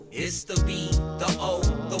It's the B, the O,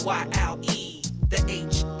 the Y-L-E, the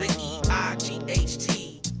H, the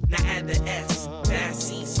E-I-G-H-T. Now add the S,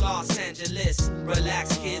 Basis, Los Angeles.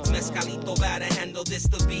 Relax, kids, mezcalito, better handle this.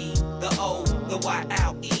 The B, the O, the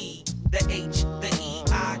Y-L-E, the H, the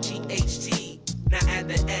E-I-G-H-T. Now add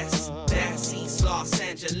the S, Basis, Los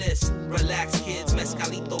Angeles. Relax, kids,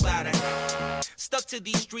 mezcalito, better. Stuck to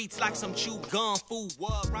these streets like some chewed gum, food,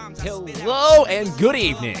 rhymes. Hello and good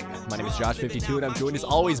evening. My name is Josh52 and I'm joined as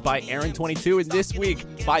always by Aaron22 and this week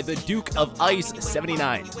by the Duke of Ice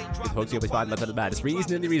 79. With folks you always find method of madness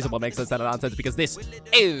reason and the reason what makes sense out of nonsense because this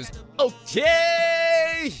is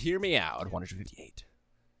okay. Hear me out. 158.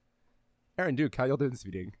 Aaron Duke, how y'all doing this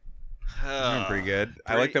evening? I'm doing pretty good.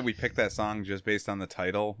 I like that we picked that song just based on the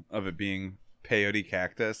title of it being Peyote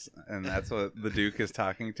Cactus, and that's what the Duke is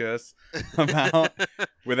talking to us about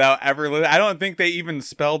without ever I don't think they even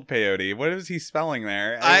spelled peyote. What is he spelling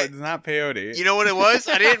there? It's not peyote. You know what it was?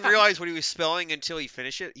 I didn't realize what he was spelling until he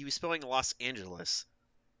finished it. He was spelling Los Angeles.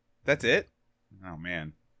 That's it? Oh,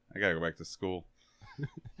 man. I gotta go back to school.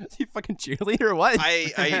 Is he fucking cheerleader or what?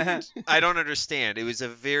 I don't understand. It was a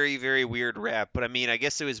very, very weird rap, but I mean, I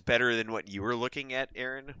guess it was better than what you were looking at,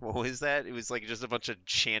 Aaron. What was that? It was like just a bunch of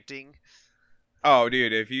chanting. Oh,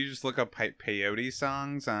 dude, if you just look up peyote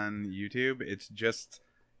songs on YouTube, it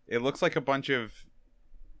looks like a bunch of,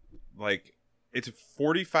 like, it's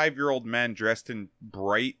 45-year-old men dressed in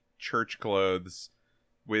bright church clothes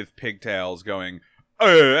with pigtails going,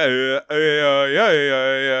 and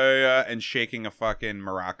shaking a fucking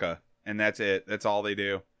maraca. And that's it. That's all they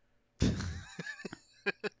do.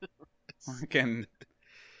 Fucking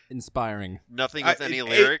inspiring. Nothing with any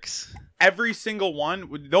lyrics? Every single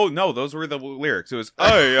one. No, those were the lyrics. It was,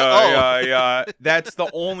 that's the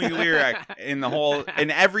only lyric in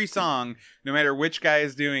every song, no matter which guy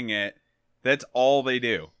is doing it, that's all they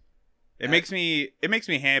do. It makes me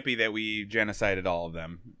happy that we genocided all of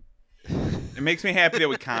them. It makes me happy that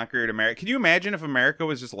we conquered America. Can you imagine if America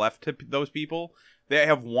was just left to those people? They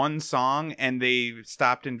have one song and they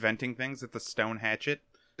stopped inventing things at the Stone Hatchet.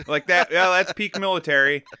 Like that, yeah, that's peak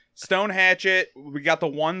military. Stone Hatchet, we got the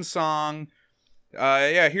one song.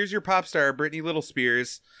 Here's your pop star, Brittany Little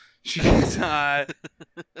Spears. She's out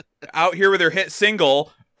here with her hit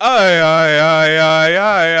single.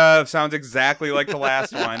 Sounds exactly like the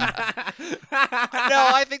last one. No,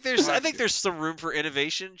 I think there's some room for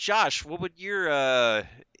innovation. Josh, what would your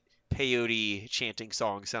peyote chanting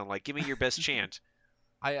song sound like? Give me your best chant.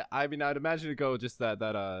 I mean, I'd imagine to go just that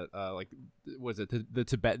like, was it the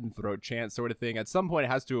Tibetan throat chant sort of thing? At some point, it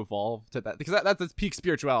has to evolve to that because that's peak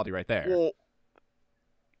spirituality right there. Well,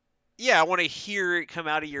 yeah, I want to hear it come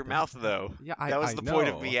out of your mouth, though. Yeah, that was the point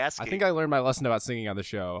of me asking. I think I learned my lesson about singing on the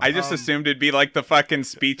show. I just assumed it'd be like the fucking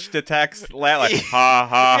speech to text, like ha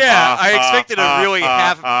ha. Yeah, ha, I expected ha, a really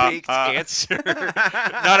half-baked ha. answer,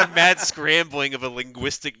 not a mad scrambling of a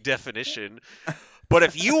linguistic definition. But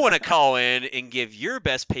if you want to call in and give your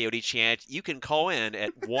best peyote chant, you can call in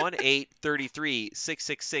at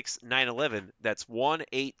 1-833-666-911. That's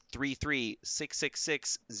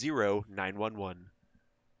 1-833-666-0911.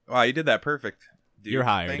 Wow, you did that perfect. Dude. You're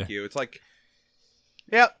hired. Thank you. It's like,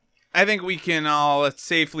 yep. I think we can all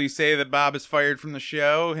safely say that Bob is fired from the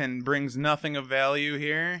show and brings nothing of value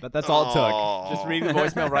here. But that's all it took. Just reading the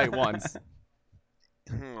voicemail right once.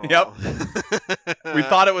 Yep. We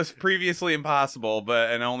thought it was previously impossible,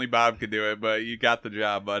 and only Bob could do it, but you got the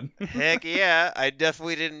job, bud. Heck yeah. I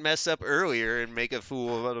definitely didn't mess up earlier and make a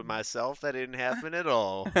fool out of myself. That didn't happen at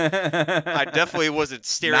all. I definitely wasn't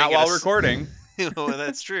staring Not at while recording.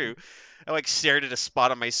 That's true. I stared at a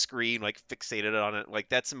spot on my screen, fixated on it.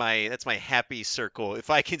 That's my happy circle.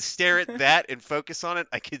 If I can stare at that and focus on it,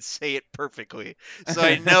 I can say it perfectly. So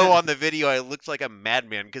I know on the video I looked like a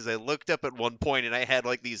madman because I looked up at one point and I had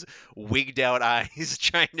these wigged out eyes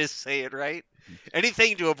trying to say it right.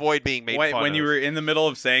 Anything to avoid being made fun of. When you were in the middle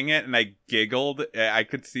of saying it and I giggled, I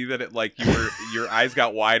could see that it your eyes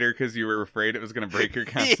got wider because you were afraid it was going to break your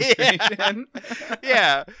concentration.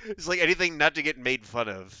 Yeah. It's like anything not to get made fun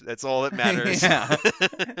of. That's all that matters. Yeah.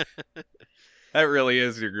 That really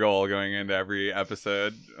is your goal going into every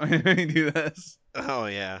episode when you do this. Oh,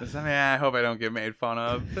 yeah. I hope I don't get made fun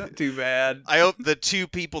of. Too bad. I hope the two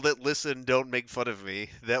people that listen don't make fun of me.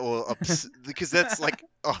 That will because that's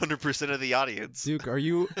 100% of the audience. Duke, are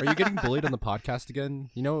you getting bullied on the podcast again?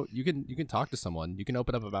 You know, you can talk to someone. You can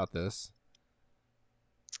open up about this.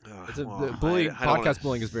 Podcast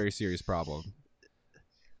bullying is a very serious problem.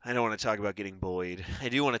 I don't want to talk about getting bullied. I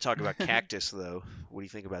do want to talk about cactus, though. What do you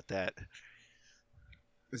think about that?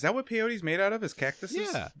 Is that what peyote's made out of? Is cactuses?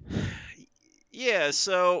 Yeah. Yeah,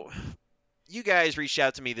 so you guys reached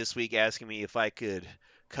out to me this week asking me if I could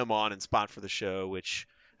come on and spot for the show, which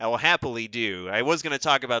I will happily do. I was going to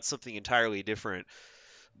talk about something entirely different,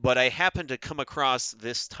 but I happened to come across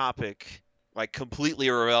this topic like completely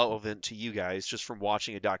irrelevant to you guys just from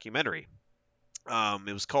watching a documentary.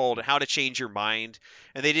 It was called How to Change Your Mind,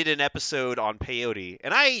 and they did an episode on peyote.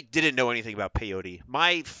 And I didn't know anything about peyote.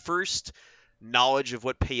 My first knowledge of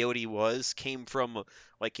what peyote was came from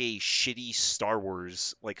like a shitty Star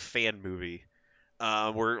Wars like fan movie.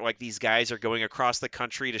 Where like these guys are going across the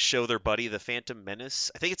country to show their buddy the Phantom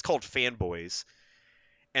Menace. I think it's called Fanboys.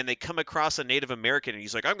 And they come across a Native American, and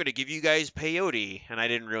he's like, "I'm going to give you guys peyote," and I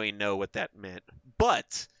didn't really know what that meant.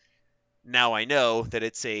 But now I know that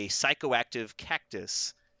it's a psychoactive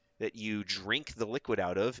cactus that you drink the liquid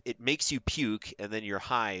out of. It makes you puke, and then you're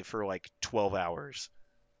high for like 12 hours.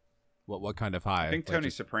 What kind of high? I think Like Tony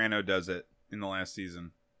just- Soprano does it in the last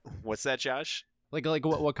season. What's that, Josh? Like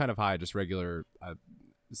what kind of high? Just regular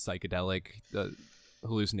psychedelic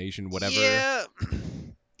hallucination, whatever. Yeah.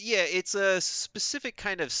 Yeah, it's a specific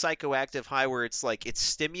kind of psychoactive high where it's like it's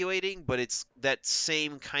stimulating, but it's that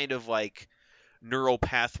same kind of like neural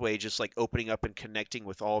pathway just like opening up and connecting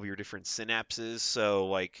with all of your different synapses. So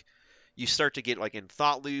like you start to get like in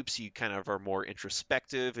thought loops, you kind of are more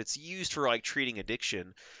introspective. It's used for like treating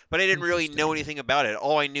addiction, but I didn't really know Interesting. anything about it.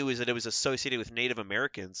 All I knew is that it was associated with Native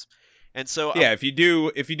Americans. And so Yeah, if you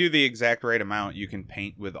do the exact right amount, you can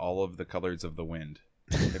paint with all of the colors of the wind.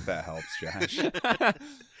 If that helps, Josh.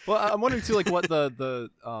 Well, I'm wondering too, like what the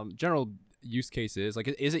general use case is. Like,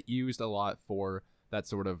 is it used a lot for that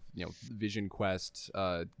sort of vision quest?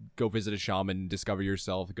 Go visit a shaman, discover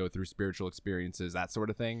yourself, go through spiritual experiences, that sort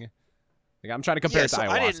of thing. Like, I'm trying to compare Yeah, it to so ayahuasca.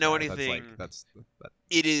 I didn't know That's anything.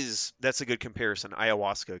 That's a good comparison,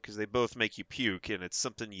 ayahuasca, because they both make you puke and it's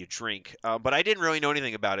something you drink. But I didn't really know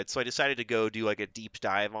anything about it, so I decided to go do like a deep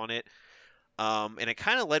dive on it. And it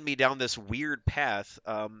kind of led me down this weird path.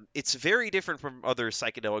 It's very different from other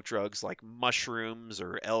psychedelic drugs like mushrooms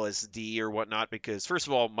or LSD or whatnot, because first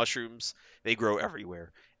of all, mushrooms, they grow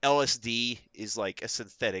everywhere. LSD is like a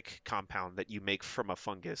synthetic compound that you make from a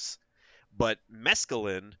fungus. But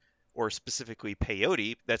mescaline, or specifically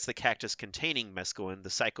peyote, that's the cactus containing mescaline, the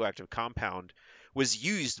psychoactive compound, was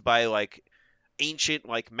used by like ancient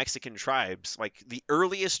like Mexican tribes. Like the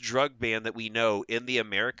earliest drug ban that we know in the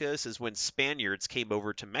Americas is when Spaniards came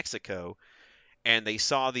over to Mexico and they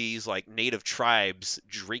saw these like native tribes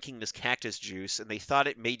drinking this cactus juice and they thought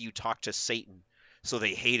it made you talk to Satan. So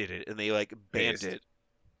they hated it and they like banned Based. it.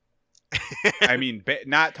 I mean,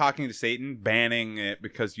 not talking to Satan, banning it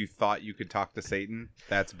because you thought you could talk to Satan.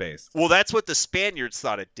 That's based. Well, that's what the Spaniards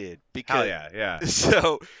thought it did. Because Hell yeah.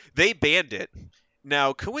 So they banned it.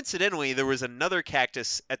 Now, coincidentally, there was another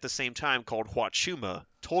cactus at the same time called Huachuma.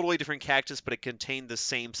 Totally different cactus, but it contained the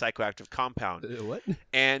same psychoactive compound. What?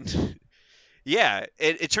 And yeah,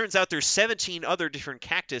 it turns out there's 17 other different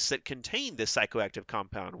cactus that contain this psychoactive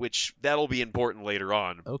compound, which that'll be important later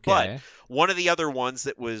on. Okay. But one of the other ones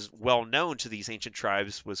that was well known to these ancient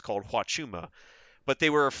tribes was called Huachuma. But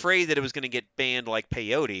they were afraid that it was going to get banned like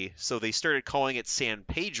peyote, so they started calling it San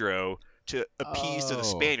Pedro to appease to the Oh.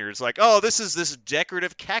 Spaniards, like, oh, this is this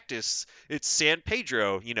decorative cactus. It's San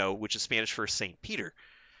Pedro, which is Spanish for Saint Peter.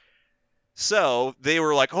 So they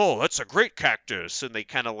were like, oh, that's a great cactus, and they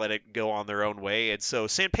kind of let it go on their own way. And so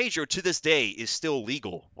San Pedro to this day is still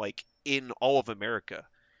legal, like in all of America.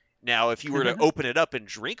 Now, if you were to open it up and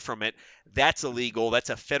drink from it, that's illegal.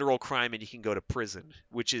 That's a federal crime, and you can go to prison,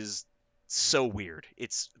 which is so weird.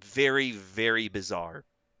 It's very, very bizarre.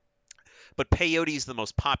 But peyote is the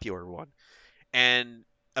most popular one. And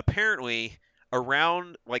apparently,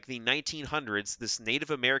 around like the 1900s, this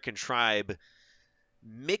Native American tribe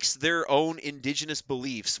mixed their own indigenous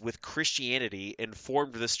beliefs with Christianity and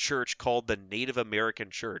formed this church called the Native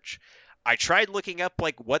American Church. I tried looking up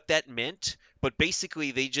like what that meant, but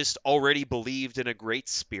basically they just already believed in a great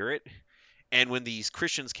spirit. And when these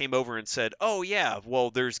Christians came over and said, oh yeah, well,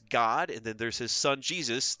 there's God and then there's his son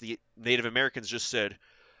Jesus, the Native Americans just said,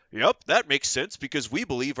 yep, that makes sense because we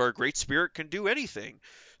believe our great spirit can do anything.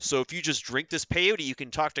 So if you just drink this peyote, you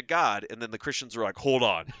can talk to God. And then the Christians are like, hold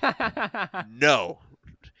on. No,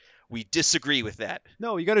 we disagree with that.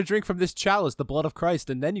 No, you got to drink from this chalice, the blood of Christ,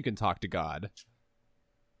 and then you can talk to God.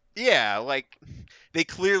 Yeah, like they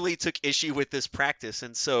clearly took issue with this practice.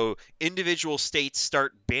 And so individual states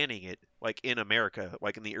start banning it, like in America,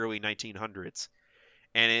 like in the early 1900s.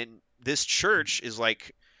 And this church is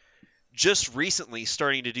like just recently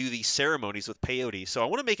starting to do these ceremonies with peyote. So I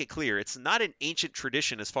want to make it clear, it's not an ancient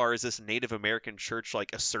tradition as far as this Native American church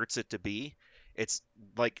like asserts it to be. It's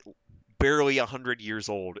like barely 100 years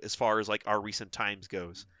old as far as like our recent times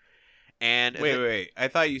goes. And Wait. I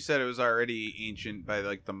thought you said it was already ancient by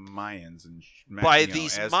like the Mayans and by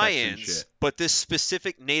these Aztecs Mayans, and shit. but this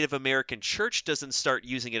specific Native American church doesn't start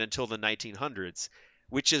using it until the 1900s,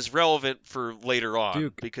 which is relevant for later on,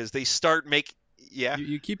 Duke, because they start making. Yeah.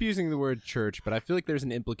 You keep using the word church, but I feel like there's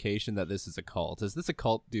an implication that this is a cult. Is this a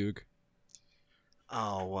cult, Duke?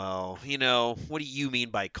 Oh, well, what do you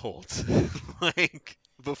mean by cult? Like,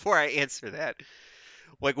 before I answer that,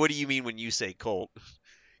 like, what do you mean when you say cult?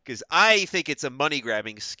 Because I think it's a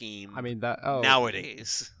money-grabbing scheme. I mean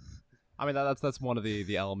nowadays. I mean that's one of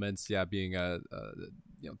the elements. Yeah, being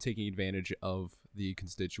taking advantage of the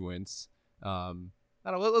constituents. I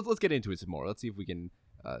don't know. Let's get into it some more. Let's see if we can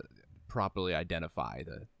properly identify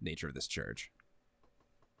the nature of this church.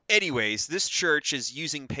 Anyways, this church is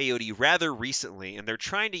using peyote rather recently, and they're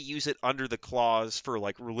trying to use it under the clause for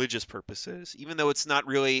like religious purposes, even though it's not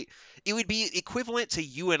really. It would be equivalent to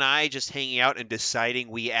you and I just hanging out and deciding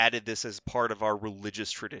we added this as part of our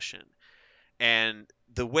religious tradition. And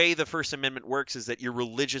the way the First Amendment works is that your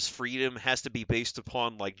religious freedom has to be based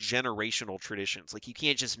upon like generational traditions. Like you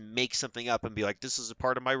can't just make something up and be like, this is a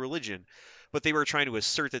part of my religion. But they were trying to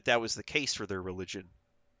assert that that was the case for their religion.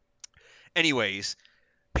 Anyways,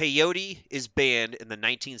 peyote is banned in the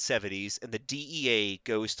 1970s, and the DEA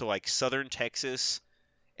goes to like southern Texas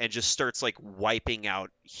and just starts like wiping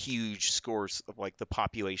out huge scores of like the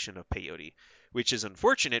population of peyote, which is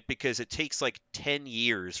unfortunate because it takes like 10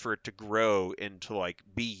 years for it to grow and to like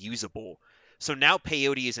be usable. So now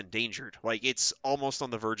peyote is endangered. Like it's almost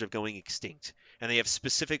on the verge of going extinct, and they have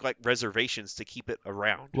specific like reservations to keep it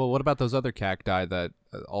around. Well, what about those other cacti that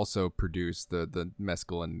also produce the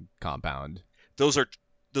mescaline compound? Those are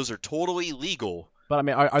totally legal. But I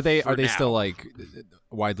mean, are they now. still like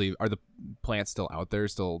widely? Are the plants still out there,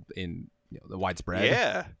 still in the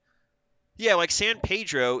widespread? Yeah, like San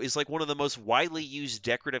Pedro is like one of the most widely used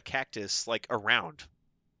decorative cactus like around.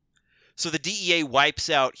 So the DEA wipes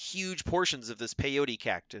out huge portions of this peyote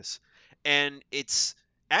cactus, and it's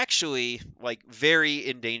actually like very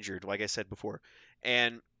endangered, like I said before.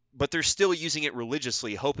 But they're still using it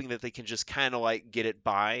religiously, hoping that they can just kind of like get it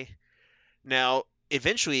by. Now,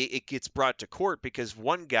 eventually it gets brought to court because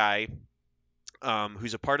one guy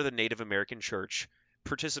who's a part of the Native American church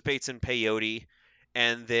participates in peyote,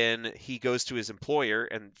 and then he goes to his employer,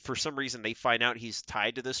 and for some reason they find out he's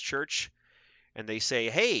tied to this church, and they say,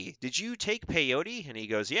 hey, did you take peyote? And he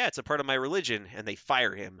goes, yeah, it's a part of my religion, and they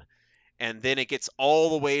fire him. And then it gets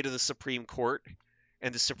all the way to the Supreme Court,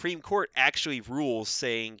 and the Supreme Court actually rules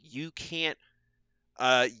saying you can't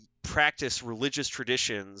practice religious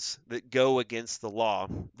traditions that go against the law,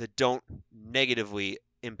 that don't negatively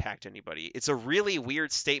impact anybody. It's a really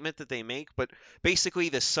weird statement that they make, but basically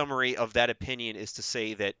the summary of that opinion is to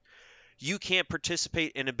say that you can't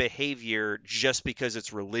participate in a behavior just because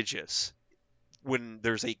it's religious when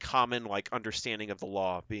there's a common like understanding of the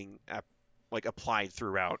law being like applied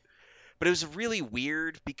throughout. But it was really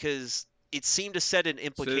weird because it seemed to set an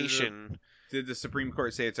implication. Did the Supreme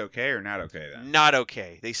Court say it's okay or not okay then? Not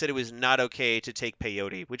okay. They said it was not okay to take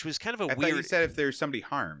peyote, which was kind of a weird. I thought you said if there's somebody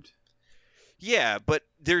harmed. Yeah, but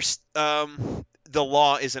there's the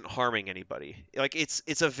law isn't harming anybody. Like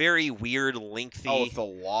it's a very weird, lengthy. Oh, if the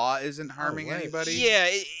law isn't harming anybody? Yeah,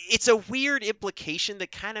 it's a weird implication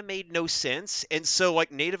that kind of made no sense. And so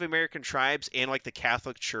like Native American tribes and like the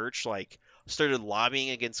Catholic Church like started lobbying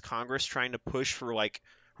against Congress trying to push for like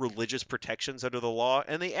religious protections under the law,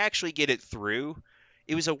 and they actually get it through.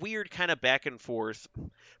 It was a weird kind of back and forth.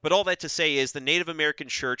 But all that to say is the Native American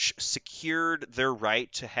Church secured their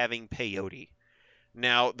right to having peyote.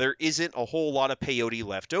 Now, there isn't a whole lot of peyote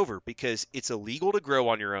left over because it's illegal to grow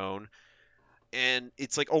on your own, and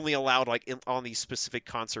it's like only allowed like on these specific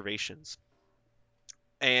conservations.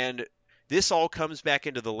 And this all comes back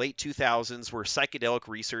into the late 2000s where psychedelic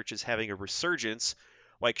research is having a resurgence,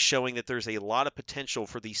 like showing that there's a lot of potential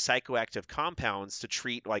for these psychoactive compounds to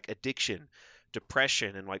treat like addiction,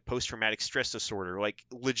 depression, and like post-traumatic stress disorder. Like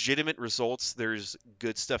legitimate results, there's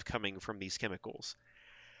good stuff coming from these chemicals.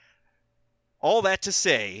 All that to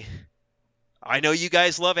say, I know you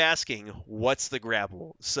guys love asking, what's the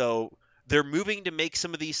grapple? So they're moving to make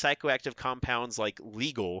some of these psychoactive compounds like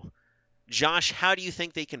legal. Josh, how do you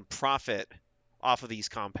think they can profit off of these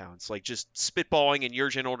compounds? Like just spitballing in your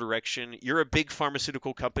general direction. You're a big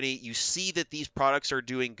pharmaceutical company. You see that these products are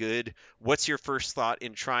doing good. What's your first thought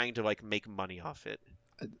in trying to like make money off it?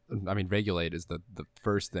 I mean, regulate is the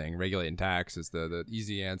first thing. Regulate and tax is the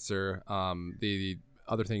easy answer. The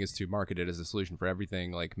other thing is to market it as a solution for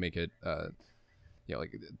everything. Like make it,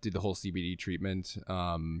 like do the whole CBD treatment.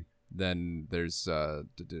 Then there's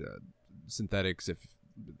synthetics. If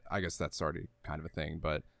I guess that's already kind of a thing,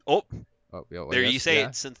 but Oh, I There guess, you say yeah.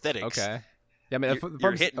 it, synthetics. Okay. Yeah, I mean,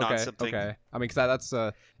 You're hitting on okay, something. okay. I mean, because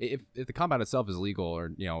that's if the compound itself is legal,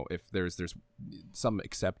 or if there's some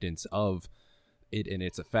acceptance of it and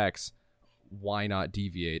its effects, why not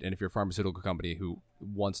deviate? And if you're a pharmaceutical company who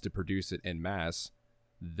wants to produce it en masse,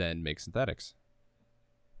 then make synthetics.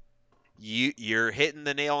 You're hitting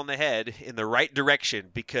the nail on the head in the right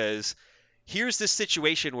direction, because here's this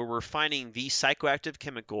situation where we're finding these psychoactive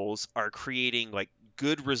chemicals are creating like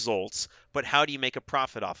good results, but how do you make a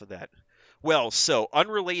profit off of that? Well, so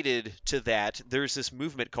unrelated to that, there's this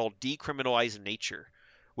movement called Decriminalize Nature,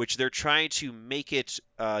 which they're trying to make it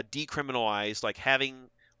decriminalized, like having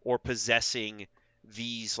or possessing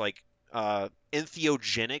these like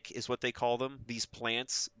entheogenic is what they call them, these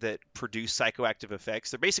plants that produce psychoactive effects.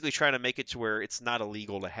 They're basically trying to make it to where it's not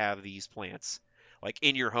illegal to have these plants like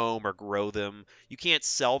in your home or grow them. You can't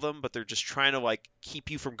sell them, but they're just trying to like keep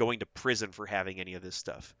you from going to prison for having any of this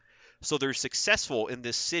stuff. So they're successful in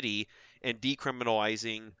this city in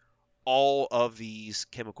decriminalizing all of these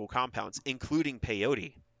chemical compounds, including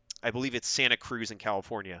peyote. I believe it's Santa Cruz in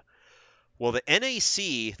California. Well, the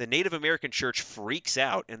NAC, the Native American Church, freaks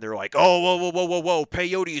out, and they're like, oh, whoa, whoa, whoa, whoa, whoa,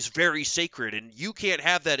 peyote is very sacred, and you can't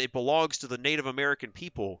have that. It belongs to the Native American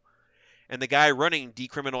people. And the guy running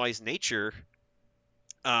Decriminalize Nature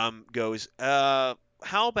goes, how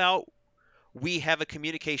about we have a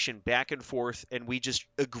communication back and forth, and we just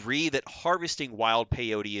agree that harvesting wild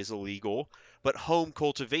peyote is illegal, but home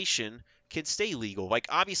cultivation can stay legal. Like,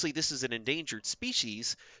 obviously, this is an endangered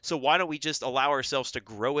species, so why don't we just allow ourselves to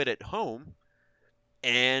grow it at home,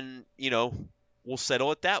 and, we'll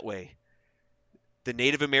settle it that way. The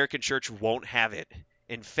Native American Church won't have it.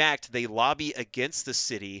 In fact, they lobby against the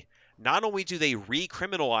city. Not only do they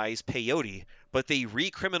recriminalize peyote, but they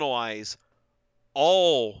recriminalize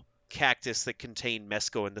all cactus that contain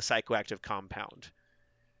mescaline, the psychoactive compound.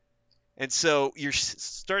 And so you're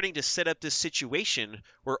starting to set up this situation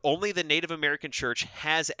where only the Native American Church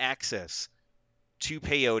has access to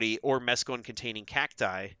peyote or mescaline-containing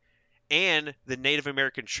cacti, and the Native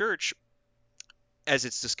American Church, as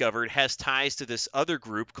it's discovered, has ties to this other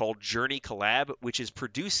group called Journey Collab, which is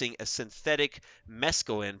producing a synthetic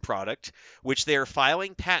mescaline product, which they're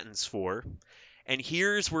filing patents for. And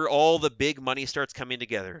here's where all the big money starts coming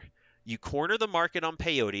together. You corner the market on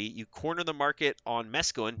peyote, you corner the market on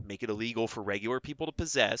mescaline, make it illegal for regular people to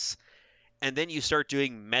possess, and then you start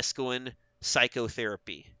doing mescaline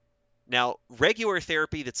psychotherapy. Now, regular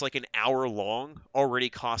therapy that's like an hour long already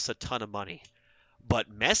costs a ton of money.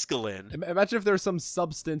 But mescaline... Imagine if there's some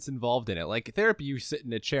substance involved in it. Like therapy, you sit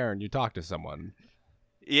in a chair and you talk to someone.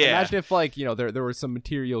 Yeah. Imagine if there were some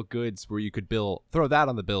material goods where you could throw that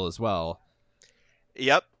on the bill as well.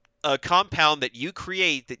 Yep. A compound that you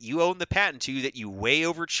create, that you own the patent to, that you way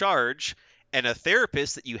overcharge, and a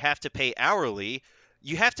therapist that you have to pay hourly.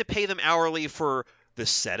 You have to pay them hourly for the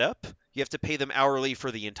setup. You have to pay them hourly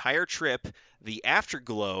for the entire trip, the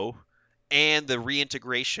afterglow, and the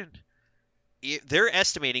reintegration. They're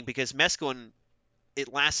estimating, because mescaline,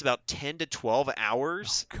 it lasts about 10 to 12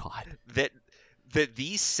 hours. Oh, God. That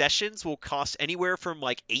these sessions will cost anywhere from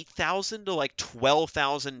like $8,000 to like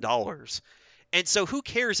 $12,000. And so who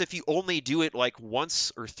cares if you only do it like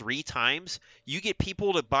once or 3 times? You get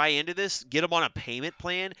people to buy into this, get them on a payment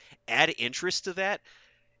plan, add interest to that,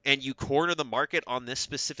 and you corner the market on this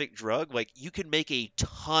specific drug. Like, you can make a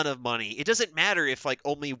ton of money. It doesn't matter if like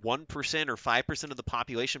only 1% or 5% of the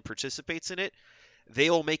population participates in it.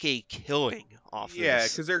 They'll make a killing off Yeah,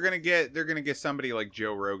 this. because they're gonna get somebody like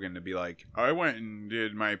Joe Rogan to be like, I went and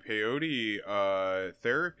did my peyote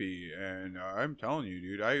therapy, and I'm telling you,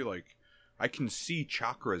 dude, I can see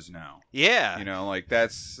chakras now. Yeah. Like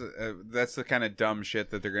that's the kind of dumb shit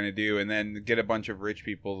that they're gonna do, and then get a bunch of rich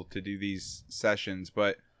people to do these sessions.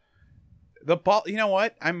 But you know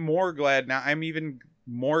what? I'm more glad now. I'm even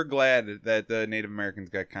more glad that the Native Americans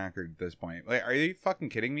got conquered at this point. Like, are you fucking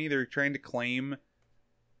kidding me? They're trying to claim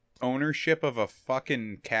ownership of a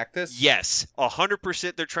fucking cactus? Yes,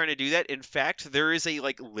 100% they're trying to do that. In fact, there is a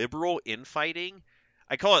like liberal infighting.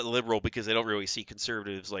 I call it liberal because I don't really see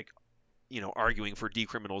conservatives like arguing for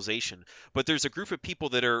decriminalization, but there's a group of people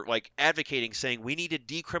that are like advocating, saying we need to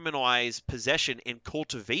decriminalize possession and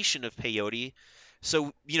cultivation of peyote,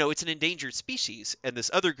 so it's an endangered species. And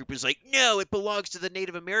this other group is like, no, it belongs to the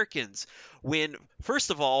Native Americans, when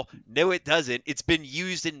first of all, no, it doesn't. It's been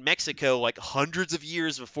used in Mexico like hundreds of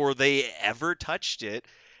years before they ever touched it.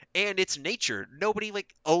 And it's nature. Nobody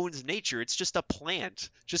like owns nature. It's just a plant.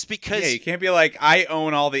 Just because. Yeah, you can't be like, I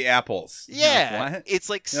own all the apples. Yeah, Like, what? it's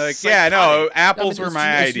like. You're like, yeah, no, apples were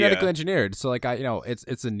my It's idea. genetically engineered. So like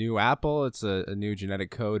it's a new apple. It's a new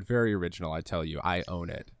genetic code. Very original. I tell you, I own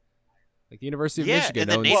it. Like the University of Yeah, Michigan and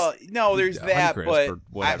the owns. name- Well, no, there's that, Honeycrisp but or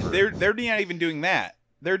whatever. they're not even doing that.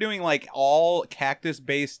 They're doing like all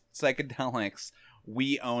cactus-based psychedelics.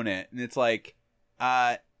 We own it, and it's like,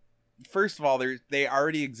 first of all, they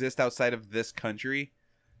already exist outside of this country,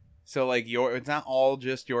 so like it's not all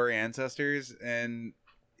just your ancestors, and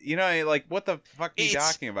like what the fuck are you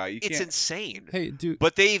talking about? It's insane. Hey, Duke.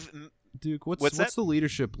 But they've Duke, what's that? the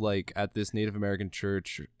leadership like at this Native American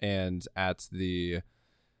church and at the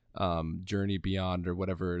Journey Beyond or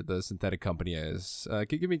whatever the synthetic company is?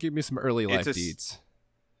 Give me some early life deets.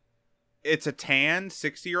 It's a tan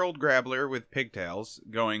 60-year-old grabbler with pigtails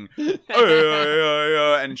going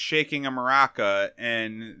and shaking a maraca,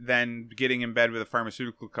 and then getting in bed with a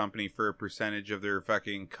pharmaceutical company for a percentage of their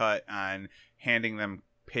fucking cut on handing them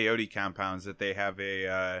peyote compounds that they have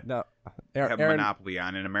a monopoly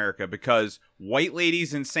on in America, because white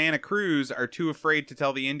ladies in Santa Cruz are too afraid to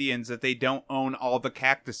tell the Indians that they don't own all the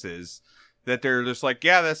cactuses, that they're just like,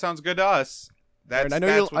 yeah, that sounds good to us. I know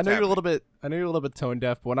you're a little bit tone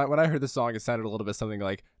deaf, but when I heard the song, it sounded a little bit something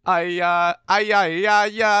like yeah,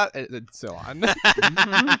 and so on.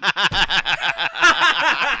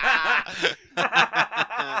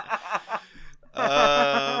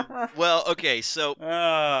 Well, okay, so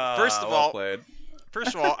first of all,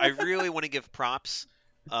 I really want to give props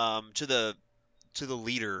to the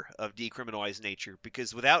leader of Decriminalized Nature,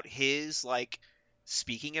 because without his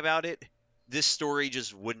speaking about it, this story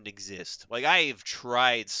just wouldn't exist. Like, I've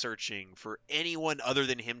tried searching for anyone other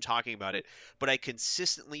than him talking about it, but I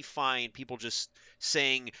consistently find people just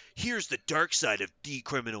saying, here's the dark side of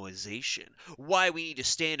decriminalization, why we need to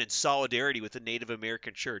stand in solidarity with the Native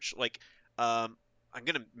American church. I'm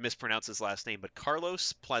going to mispronounce his last name, but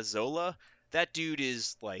Carlos Plazola, that dude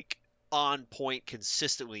is on point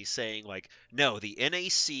consistently saying no, the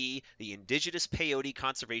NAC, the Indigenous Peyote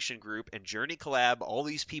Conservation Group, and Journey Collab, all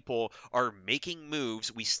these people are making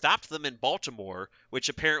moves. We stopped them in Baltimore, which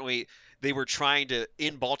apparently they were trying to,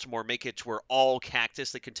 in Baltimore, make it to where all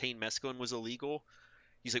cactus that contained mescaline was illegal.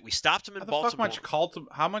 He's like, we stopped them in Baltimore.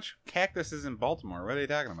 How much cactus is in Baltimore? What are they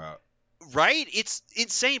talking about? Right? It's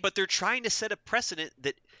insane, but they're trying to set a precedent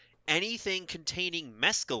that anything containing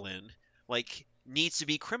mescaline, needs to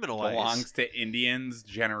be criminalized. Belongs to Indians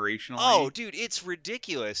generationally. Oh, dude, it's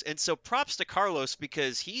ridiculous. And so props to Carlos,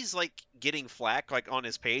 because he's getting flack on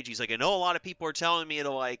his page. He's like, I know a lot of people are telling me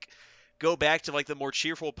to go back to the more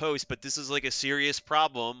cheerful post, but this is a serious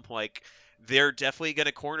problem. They're definitely going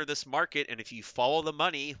to corner this market, and if you follow the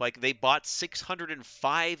money, they bought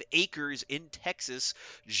 605 acres in Texas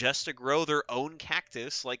just to grow their own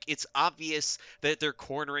cactus. It's obvious that they're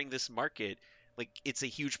cornering this market. It's a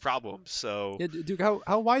huge problem. So yeah, Duke,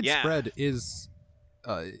 how widespread is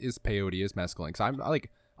peyote, is mescaline? Because I'm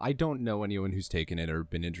I don't know anyone who's taken it or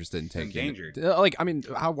been interested in taking endangered.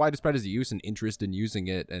 it. How widespread is the use and interest in using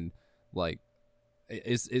it, and and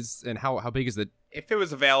how big is the? If it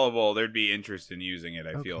was available, there'd be interest in using it.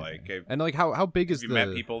 I feel like. And how big is you the?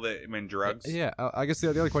 Met people that win drugs? Yeah, I guess the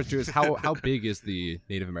other question is how big is the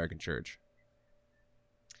Native American church?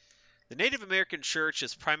 The Native American church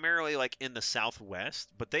is primarily in the Southwest,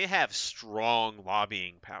 but they have strong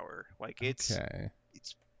lobbying power.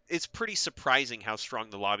 It's pretty surprising how strong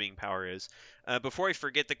the lobbying power is. Before I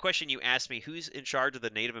forget, the question you asked me, who's in charge of the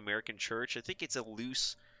Native American church? I think it's a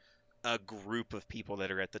loose group of people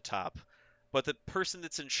that are at the top. But the person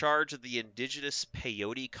that's in charge of the Indigenous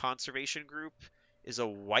Peyote Conservation Group is a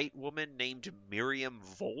white woman named Miriam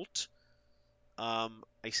Volt.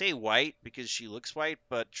 I say white because she looks white,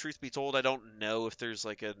 but truth be told, I don't know if there's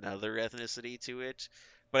another ethnicity to it.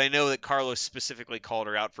 But I know that Carlos specifically called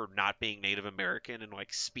her out for not being Native American and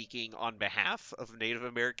speaking on behalf of Native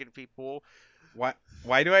American people.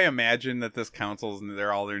 Why do I imagine that this council's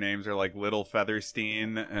all their names are Little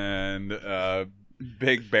Featherstein and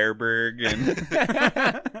Big Bearberg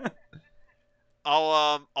and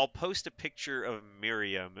I'll post a picture of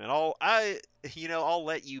Miriam, and I'll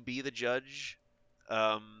let you be the judge.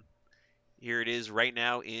 Here it is right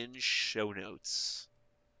now in show notes.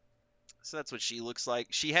 So that's what she looks like.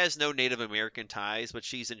 She has no Native American ties, but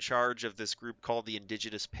she's in charge of this group called the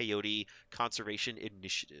Indigenous Peyote Conservation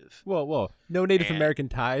Initiative. Whoa. No Native American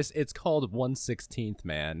ties. It's called 1/16th,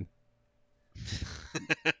 man.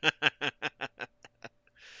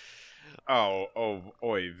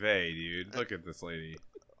 Oy vey, dude. Look at this lady.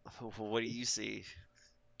 What do you see?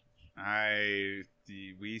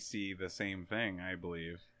 We see the same thing, I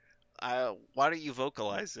believe. Why don't you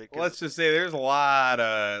vocalize it? Let's just say there's a lot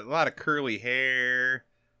of curly hair.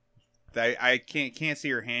 I can't see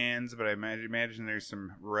her hands, but I imagine there's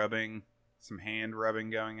some rubbing. some hand rubbing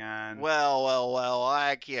going on. Well,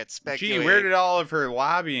 I can't speculate. Gee, where did all of her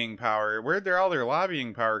lobbying power? Where'd all their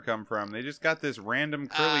lobbying power come from? They just got this random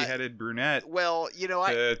curly-headed brunette Well,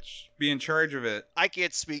 to be in charge of it. I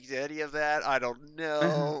can't speak to any of that. I don't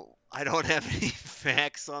know. I don't have any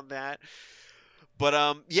facts on that.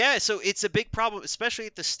 But yeah, so it's a big problem, especially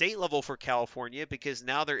at the state level for California, because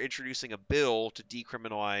now they're introducing a bill to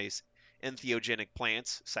decriminalize entheogenic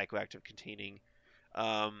plants, psychoactive containing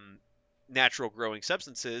natural growing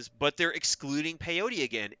substances, but they're excluding peyote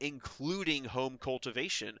again, including home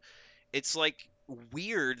cultivation. It's like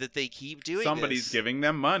weird that they keep doing Somebody's this. giving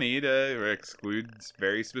them money to exclude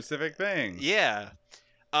very specific things. Yeah.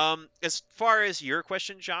 As far as your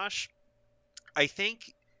question, Josh, I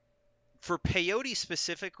think for peyote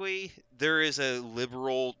specifically, there is a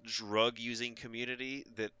liberal drug-using community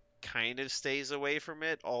that kind of stays away from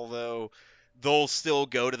it, although they'll still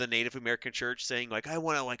go to the Native American church saying, like, I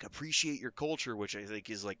want to, like, appreciate your culture, which I think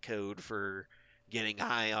is, like, code for getting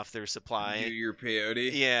high off their supply. Do your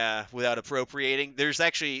peyote. Yeah, without appropriating. There's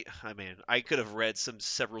actually, I could have read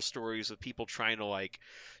several stories of people trying to, like,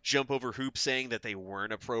 jump over hoops saying that they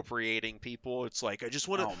weren't appropriating people. It's like,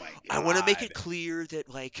 I want to make it clear that,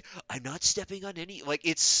 like, I'm not stepping on any, like,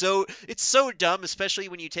 it's so dumb, especially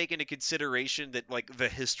when you take into consideration that, like, the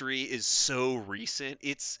history is so recent.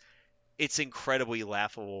 It's incredibly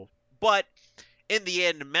laughable. But in the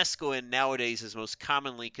end, mescaline nowadays is most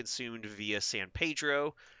commonly consumed via San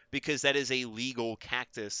Pedro, because that is a legal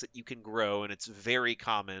cactus that you can grow, and it's very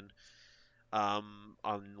common,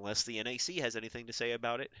 unless the NAC has anything to say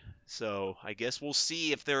about it. So I guess we'll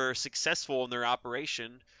see if they're successful in their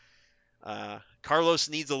operation. Carlos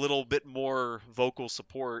needs a little bit more vocal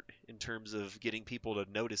support in terms of getting people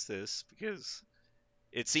to notice this, because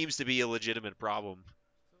it seems to be a legitimate problem.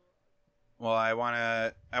 Well, I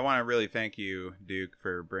wanna really thank you, Duke,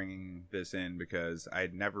 for bringing this in, because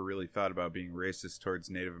I'd never really thought about being racist towards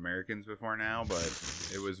Native Americans before now, but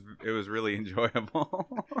it was really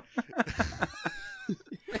enjoyable.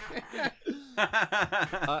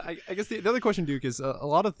 I guess the other question, Duke, is a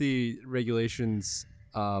lot of the regulations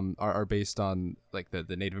are based on, like,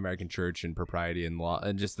 the Native American church and propriety and law,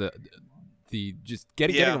 and just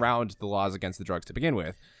getting around the laws against the drugs to begin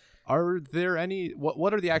with. Are there any?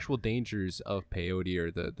 What are the actual dangers of peyote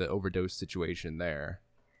or the overdose situation there?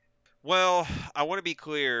 Well, I want to be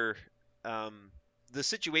clear. The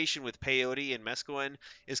situation with peyote and mescaline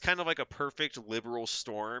is kind of like a perfect liberal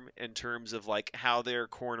storm in terms of, like, how they're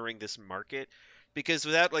cornering this market. Because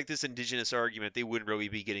without, like, this indigenous argument, they wouldn't really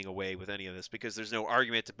be getting away with any of this, because there's no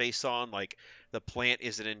argument to base on, like, the plant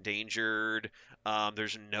isn't endangered.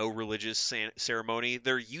 There's no religious ceremony.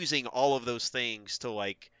 They're using all of those things to,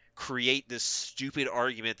 like, create this stupid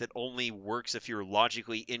argument that only works if you're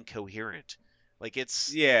logically incoherent. Like,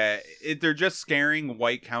 it's... Yeah, they're just scaring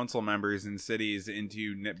white council members in cities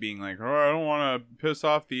into being like, oh, I don't want to piss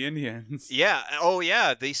off the Indians. Yeah. Oh,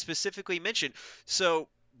 yeah. They specifically mentioned... So,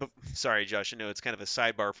 sorry, Josh, I know it's kind of a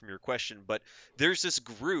sidebar from your question, but there's this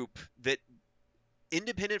group that,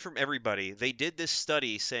 independent from everybody, they did this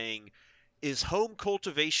study saying, is home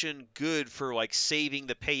cultivation good for, like, saving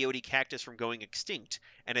the peyote cactus from going extinct?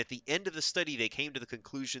 And at the end of the study, they came to the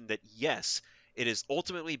conclusion that yes, it is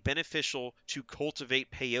ultimately beneficial to cultivate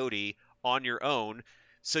peyote on your own,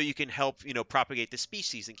 so you can help, propagate the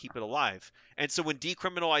species and keep it alive. And so when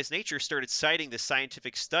Decriminalized Nature started citing this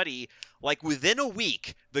scientific study, like, within a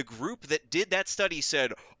week, the group that did that study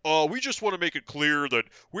said, we just want to make it clear that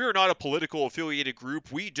we're not a political affiliated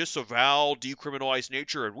group. We disavow Decriminalized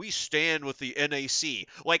Nature, and we stand with the NAC.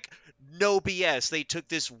 Like, no BS. They took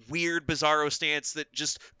this weird, bizarro stance that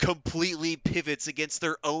just completely pivots against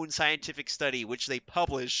their own scientific study, which they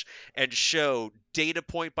publish and show data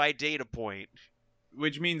point by data point.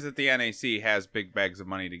 Which means that the NAC has big bags of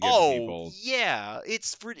money to give people. Oh, yeah.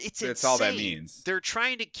 It's That's insane. all that means. They're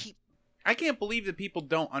trying to keep... I can't believe that people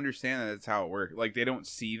don't understand that that's how it works. Like, they don't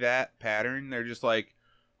see that pattern. They're just like,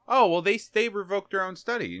 oh, well, they revoked their own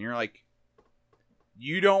study. And you're like,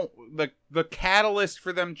 you don't... The catalyst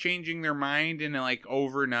for them changing their mind in, like,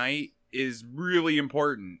 overnight is really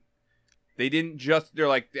important. They didn't just... They're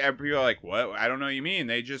like... People are like, what? I don't know what you mean.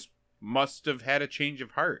 They just must have had a change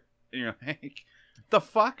of heart. And you're like... The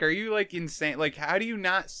fuck? Are you, like, insane? Like, how do you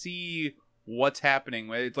not see what's happening?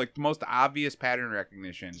 It's like the most obvious pattern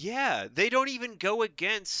recognition. Yeah, they don't even go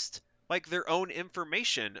against, like, their own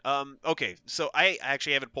information. Okay, so I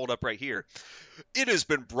actually have it pulled up right here. It has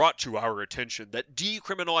been brought to our attention that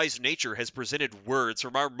Decriminalized Nature has presented words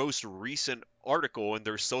from our most recent article in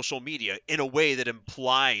their social media in a way that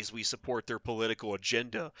implies we support their political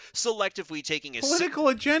agenda, selectively taking a... Political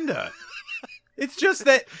agenda? It's just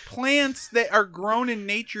that plants that are grown in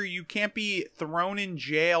nature, you can't be thrown in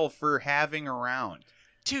jail for having around.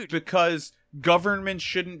 Dude. Because government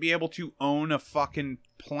shouldn't be able to own a fucking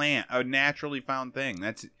plant, a naturally found thing.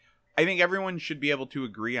 I think everyone should be able to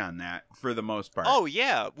agree on that for the most part. Oh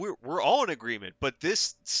yeah, we're all in agreement. But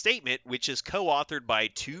this statement, which is co-authored by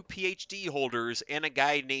 2 PhD holders and a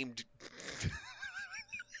guy named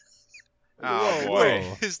Oh boy.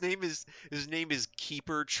 his name is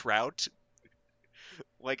Keeper Trout.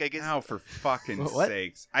 Like, I guess. Oh, for fucking What?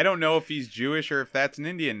 sakes! I don't know if he's Jewish or if that's an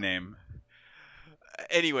Indian name.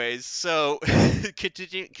 Anyways, so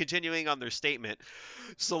continuing on their statement,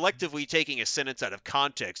 selectively taking a sentence out of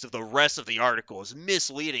context of the rest of the article is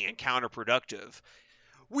misleading and counterproductive.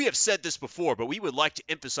 We have said this before, but we would like to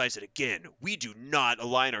emphasize it again. We do not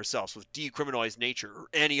align ourselves with Decriminalized Nature or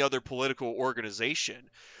any other political organization.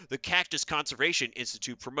 The Cactus Conservation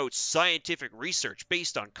Institute promotes scientific research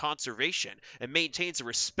based on conservation and maintains a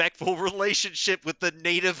respectful relationship with the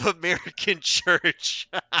Native American Church.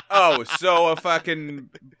 Oh, so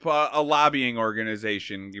a lobbying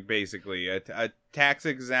organization, basically a tax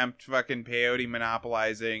exempt fucking peyote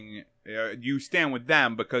monopolizing. You stand with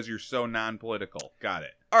them because you're so non-political. Got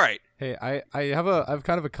it. All right. Hey, I have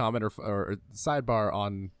kind of a comment or sidebar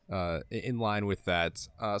on in line with that. So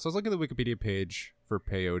I was looking at the Wikipedia page for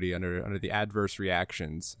peyote under the adverse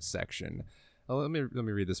reactions section. Let me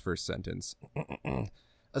read this first sentence.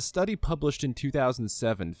 A study published in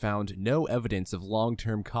 2007 found no evidence of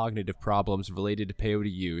long-term cognitive problems related to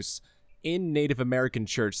peyote use in Native American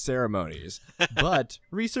church ceremonies, but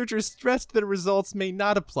researchers stressed that results may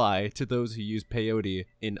not apply to those who use peyote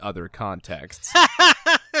in other contexts.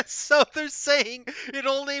 So they're saying it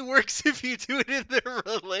only works if you do it in their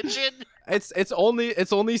religion? It's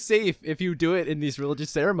only safe if you do it in these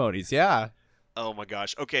religious ceremonies. Yeah. Oh my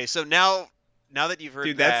gosh. Okay, so now that you've heard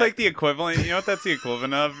Dude, that, that's like the equivalent. You know what that's the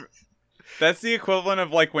equivalent of? That's the equivalent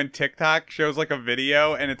of like when TikTok shows like a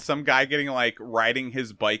video and it's some guy getting like riding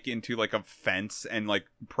his bike into like a fence and like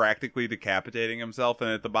practically decapitating himself, and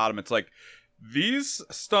at the bottom it's like, these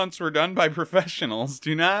stunts were done by professionals.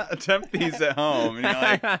 Do not attempt these at home. And you're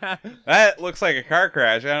like, that looks like a car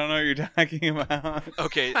crash. I don't know what you're talking about.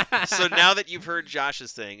 Okay, so now that you've heard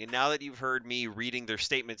Josh's thing, and now that you've heard me reading their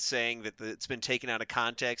statement saying that it's been taken out of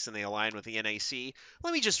context and they align with the NAC,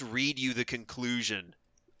 let me just read you the conclusion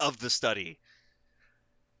of the study.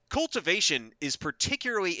 Cultivation is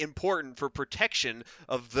particularly important for protection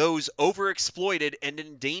of those overexploited and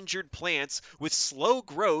endangered plants with slow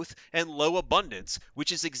growth and low abundance,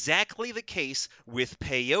 which is exactly the case with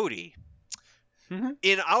peyote. Mm-hmm.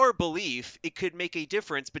 In our belief, it could make a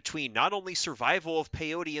difference between not only survival of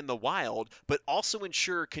peyote in the wild, but also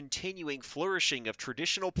ensure continuing flourishing of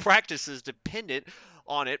traditional practices dependent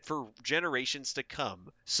on it for generations to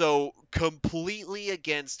come. So completely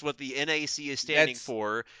against what the NAC is standing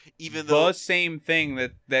for, even though the same thing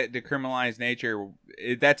that decriminalized nature,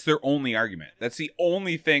 that's their only argument. That's the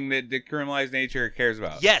only thing that decriminalized nature cares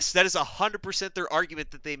about. Yes, that is 100% their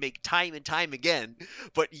argument that they make time and time again.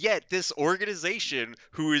 But yet this organization,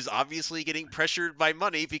 who is obviously getting pressured by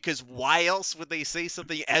money, because why else would they say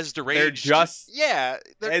something as deranged? They're just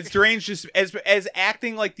as deranged, just as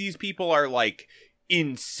acting like these people are like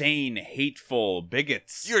insane, hateful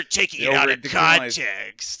bigots. You're taking it out of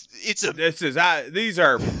context. These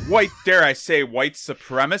are white, dare I say, white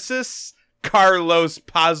supremacists. Carlos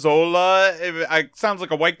Pazzola. It sounds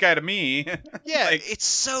like a white guy to me. Yeah, it's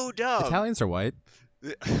so dumb. Italians are white.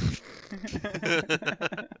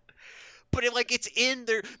 But it's in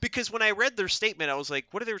there, because when I read their statement, I was like,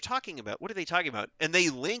 what are they talking about? What are they talking about? And they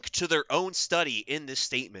link to their own study in this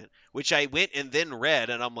statement, which I went and then read,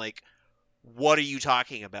 and I'm like, what are you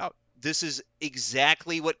talking about? This is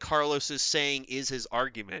exactly what Carlos is saying is his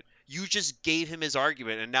argument. You just gave him his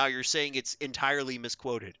argument, and now you're saying it's entirely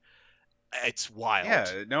misquoted. It's wild.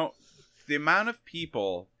 Yeah, no, the amount of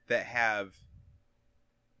people that have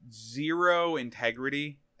zero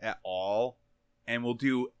integrity at all and will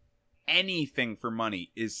do anything for money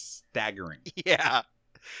is staggering. Yeah.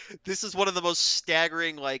 This is one of the most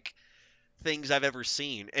staggering, things I've ever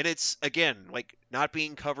seen. And it's, again, not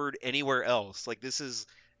being covered anywhere else. This is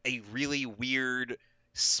a really weird,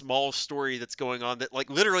 small story that's going on that,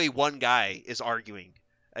 literally one guy is arguing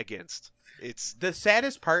against. It's the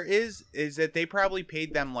saddest part is that they probably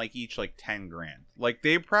paid them each 10 grand.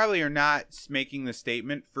 They probably are not making the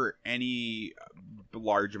statement for any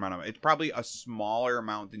large amount of it. It's probably a smaller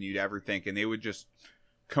amount than you'd ever think, and they would just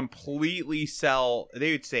completely sell.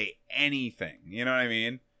 They would say anything. You know what I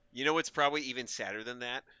mean? You know what's probably even sadder than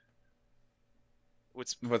that?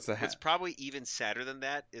 What's the What's probably even sadder than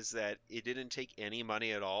that is that it didn't take any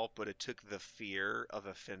money at all, but it took the fear of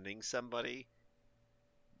offending somebody.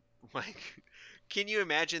 Like, can you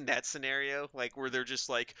imagine that scenario? Like, where they're just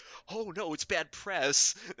like, "Oh no, it's bad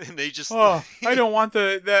press," and they just. Oh, I don't want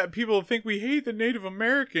that people to think we hate the Native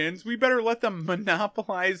Americans. We better let them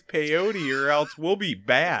monopolize peyote, or else we'll be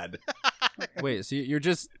bad. Wait, so you're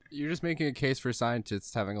just making a case for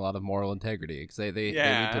scientists having a lot of moral integrity because they need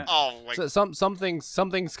Yeah. to. Oh my. So some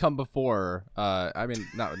things come before. I mean,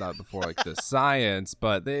 not before like the science,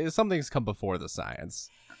 but some things come before the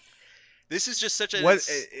science. This is just such a.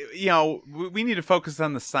 We need to focus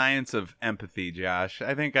on the science of empathy, Josh.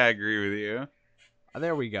 I think I agree with you.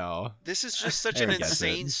 There we go. This is just such an Aaron gets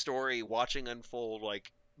insane it. story watching unfold like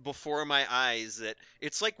before my eyes that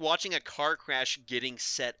it's like watching a car crash getting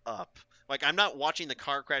set up. Like I'm not watching the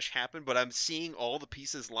car crash happen, but I'm seeing all the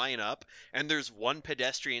pieces line up and there's one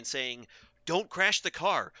pedestrian saying, "Don't crash the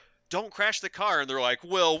car. Don't crash the car." And they're like,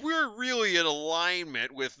 "Well, we're really in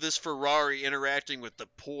alignment with this Ferrari interacting with the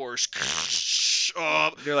Porsche."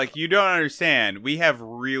 They're like, you don't understand. We have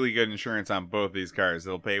really good insurance on both these cars.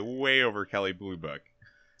 It'll pay way over Kelly Blue Book.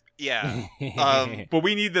 Yeah. But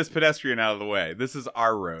we need this pedestrian out of the way. This is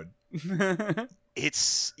our road. It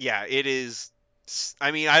is.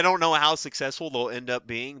 I mean, I don't know how successful they'll end up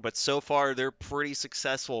being, but so far they're pretty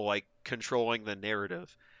successful, like controlling the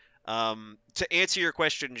narrative. To answer your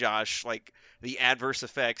question, Josh, like the adverse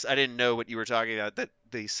effects, I didn't know what you were talking about. That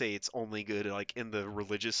they say it's only good like in the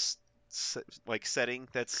religious setting.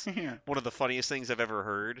 That's one of the funniest things I've ever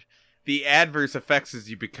heard. The adverse effects is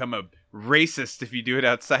you become a racist if you do it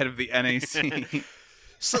outside of the NAC.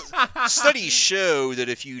 So, studies show that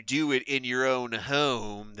if you do it in your own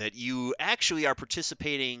home, that you actually are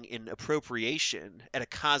participating in appropriation at a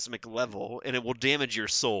cosmic level, and it will damage your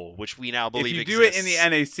soul, which we now believe exists. If you exists. do it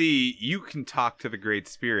in the NAC, you can talk to the Great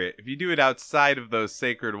Spirit. If you do it outside of those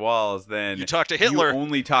sacred walls, then you talk to Hitler. You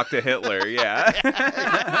only talk to Hitler,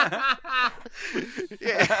 yeah.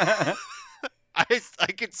 Yeah.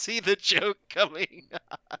 I could see the joke coming.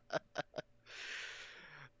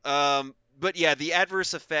 But yeah, the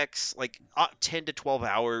adverse effects, like 10 to 12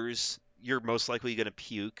 hours, you're most likely going to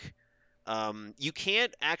puke. You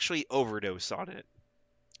can't actually overdose on it,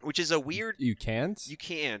 which is a weird... You can't? You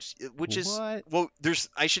can't, which is... What? Well,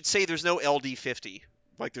 I should say there's no LD50.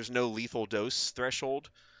 Like, there's no lethal dose threshold.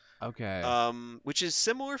 Okay. Which is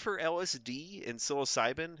similar for LSD and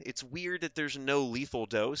psilocybin. It's weird that there's no lethal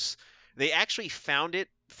dose. They actually found it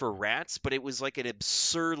for rats, but it was like an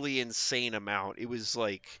absurdly insane amount. It was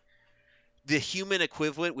like... The human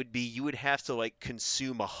equivalent would be you would have to like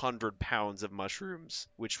consume 100 pounds of mushrooms,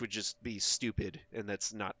 which would just be stupid, and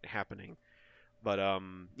that's not happening. But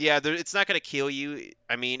it's not going to kill you.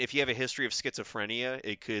 I mean, if you have a history of schizophrenia,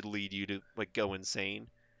 it could lead you to like go insane.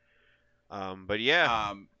 But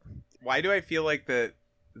yeah. Why do I feel like that?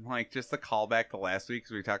 Like just the callback to last week,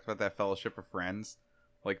 because we talked about that Fellowship of Friends.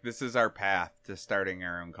 Like this is our path to starting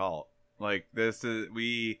our own cult. Like this is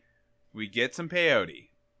we get some peyote.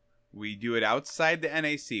 We do it outside the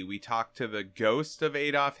NAC. We talk to the ghost of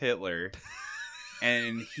Adolf Hitler,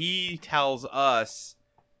 and he tells us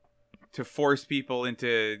to force people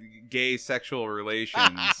into gay sexual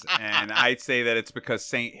relations. And I'd say that it's because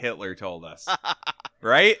Saint Hitler told us.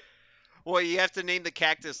 Right? Well, you have to name the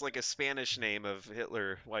cactus like a Spanish name of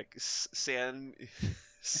Hitler, like San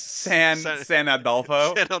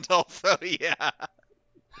Adolfo? San Adolfo, yeah.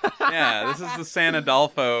 Yeah, this is the San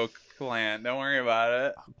Adolfo clan. Don't worry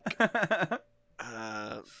about it.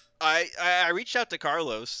 I reached out to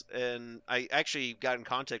Carlos, and I actually got in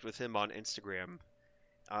contact with him on Instagram.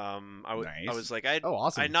 Nice. I was like,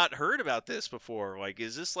 awesome. I'd not heard about this before. Like,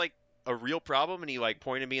 is this like a real problem? And he like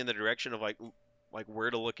pointed me in the direction of like where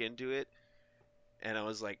to look into it. And I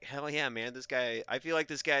was like, hell yeah, man, this guy. I feel like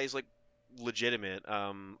this guy is like legitimate.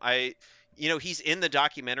 He's in the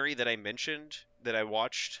documentary that I mentioned that I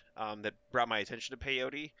watched that brought my attention to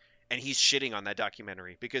peyote. And he's shitting on that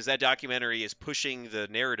documentary because that documentary is pushing the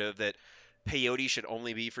narrative that peyote should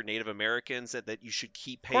only be for Native Americans, and that you should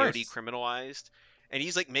keep peyote criminalized. And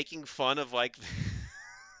he's like making fun of like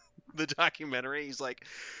the documentary. He's like,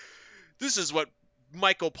 this is what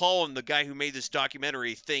Michael Pollan, the guy who made this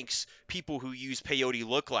documentary, thinks people who use peyote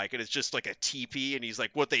look like, and it's just like a teepee, and he's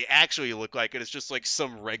like, what they actually look like, and it's just like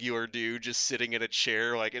some regular dude just sitting in a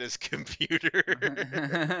chair like in his computer.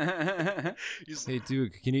 Hey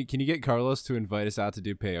Duke, can you get Carlos to invite us out to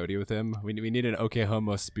do peyote with him? We need an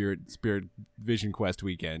Oklahoma Spirit Vision Quest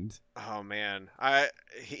weekend. Oh man,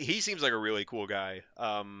 he seems like a really cool guy.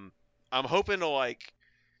 I'm hoping to like.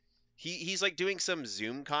 He's like doing some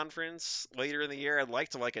Zoom conference later in the year. I'd like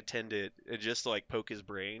to like attend it just to like poke his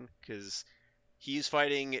brain, because he's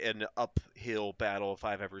fighting an uphill battle if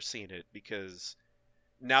I've ever seen it. Because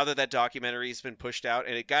now that documentary's been pushed out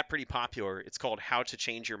and it got pretty popular, it's called How to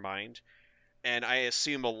Change Your Mind, and I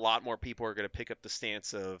assume a lot more people are going to pick up the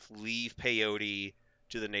stance of leave peyote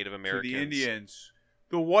to the Native To Americans. the Indians.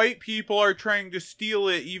 The white people are trying to steal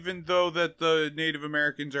it, even though that the Native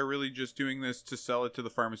Americans are really just doing this to sell it to the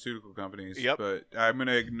pharmaceutical companies. Yep. But I'm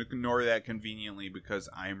gonna ignore that conveniently because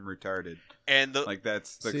I'm retarded. And the Like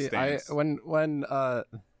that's the See, stance. when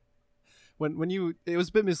you, it was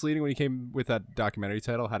a bit misleading when you came with that documentary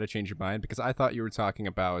title, How to Change Your Mind, because I thought you were talking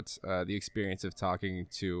about the experience of talking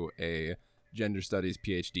to a gender studies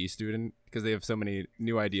PhD student, because they have so many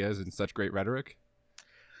new ideas and such great rhetoric.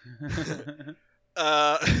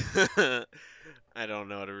 I don't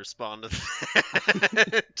know how to respond to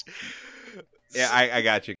that. Yeah, I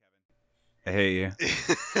got you, Kevin. I hate you.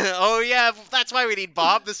 Oh yeah, that's why we need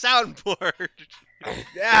Bob, the soundboard.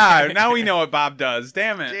 Yeah, now we know what Bob does.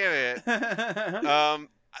 Damn it. Damn it.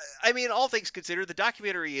 I mean, all things considered, the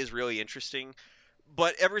documentary is really interesting.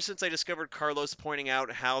 But ever since I discovered Carlos pointing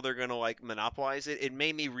out how they're going to like monopolize it, it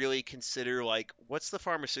made me really consider like what's the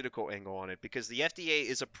pharmaceutical angle on it, because the FDA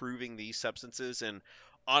is approving these substances, and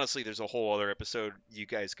honestly there's a whole other episode you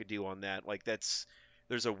guys could do on that. Like there's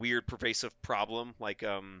a weird pervasive problem, like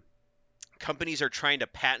companies are trying to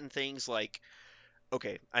patent things like,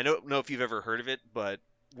 okay, I don't know if you've ever heard of it, but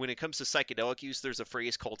when it comes to psychedelic use, there's a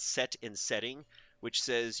phrase called set and setting, which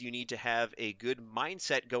says you need to have a good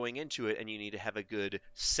mindset going into it and you need to have a good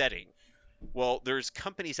setting. Well, there's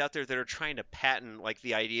companies out there that are trying to patent like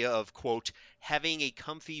the idea of, quote, having a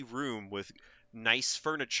comfy room with nice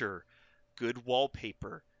furniture, good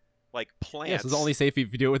wallpaper, like plants. Yes, it's only safe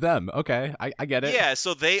if you do it with them. Okay, I get it. Yeah,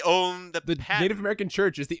 so they own the patent. Native American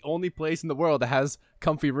church is the only place in the world that has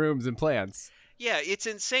comfy rooms and plants. Yeah, it's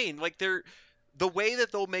insane. Like the way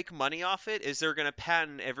that they'll make money off it is they're going to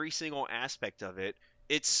patent every single aspect of it.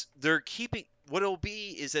 They're keeping, what it'll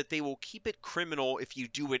be is that they will keep it criminal if you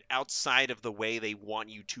do it outside of the way they want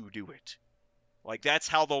you to do it. Like that's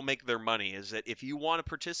how they'll make their money, is that if you want to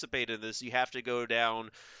participate in this, you have to go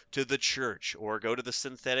down to the church or go to the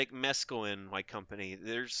synthetic mescaline like company.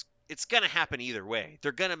 It's going to happen either way.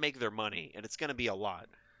 They're going to make their money, and it's going to be a lot.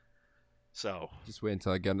 So Just wait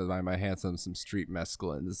until I get into my hands on some street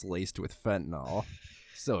mescaline that's laced with fentanyl.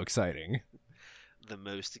 So exciting. the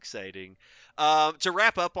most exciting. To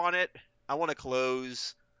wrap up on it, I want to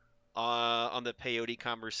close on the peyote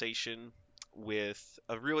conversation with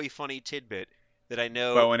a really funny tidbit that I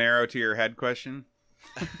know. Bow and arrow to your head question.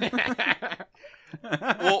 We'll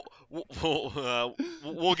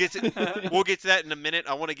get to that in a minute.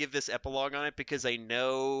 I want to give this epilogue on it because I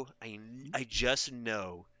just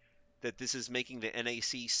know that this is making the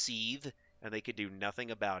NAC seethe, and they could do nothing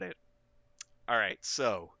about it. All right,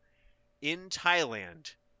 so in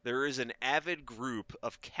Thailand, there is an avid group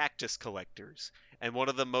of cactus collectors, and one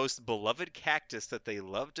of the most beloved cactus that they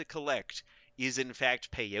love to collect is in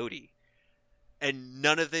fact peyote. And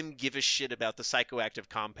none of them give a shit about the psychoactive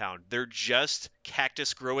compound. They're just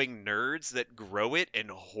cactus growing nerds that grow it and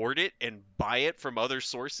hoard it and buy it from other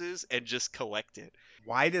sources and just collect it.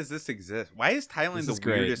 Why does this exist? Why is Thailand This is the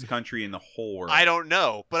great. weirdest country in the whole world? I don't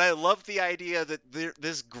know, but I love the idea that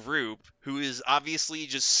this group, who is obviously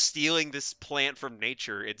just stealing this plant from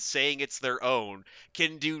nature and saying it's their own,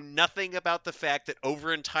 can do nothing about the fact that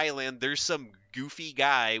over in Thailand there's some goofy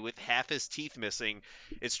guy with half his teeth missing.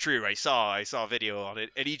 It's true. I saw a video on it,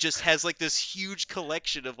 and he just has like this huge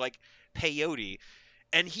collection of like peyote,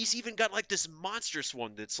 and he's even got like this monstrous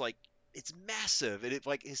one that's like, it's massive, and it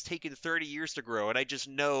like has taken 30 years to grow, and I just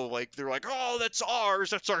know like they're like, oh, that's ours,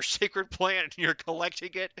 that's our sacred plant, and you're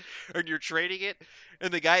collecting it and you're trading it.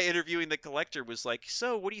 And the guy interviewing the collector was like,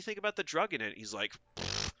 so what do you think about the drug in it? He's like,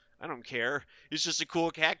 I don't care, it's just a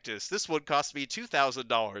cool cactus. This one cost me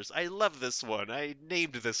 $2,000. I love this one, I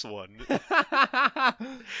named this one.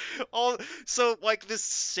 So like this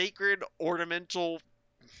sacred ornamental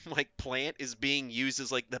like plant is being used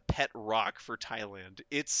as like the pet rock for Thailand.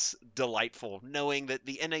 It's delightful knowing that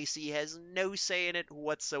the NAC has no say in it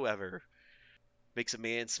whatsoever. Makes a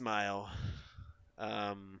man smile.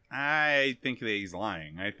 I think that he's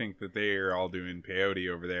lying. I think that they are all doing peyote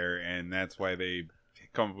over there, and that's why they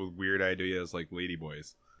come up with weird ideas like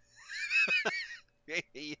ladyboys.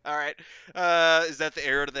 All right. Is that the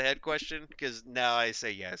arrow to the head question? Because now I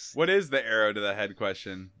say yes. What is the arrow to the head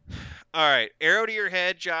question? All right. Arrow to your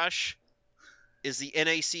head, Josh. Is the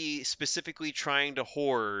NAC specifically trying to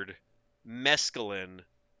hoard mescaline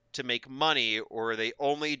to make money, or are they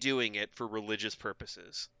only doing it for religious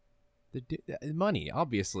purposes? Money,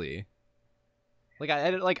 obviously.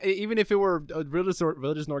 Like even if it were a religious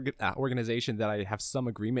organization that I have some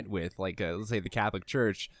agreement with, like let's say the Catholic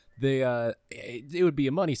Church, it would be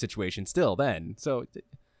a money situation still then. So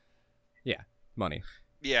yeah, money.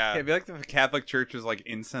 Yeah. I feel like the Catholic Church is like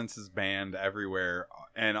incense is banned everywhere,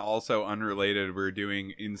 and also unrelated, we're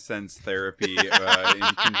doing incense therapy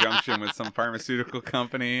in conjunction with some pharmaceutical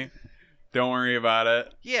company. Don't worry about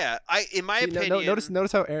it. Yeah, in my opinion,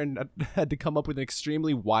 notice how Aaron had to come up with an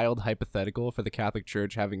extremely wild hypothetical for the Catholic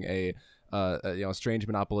Church having a strange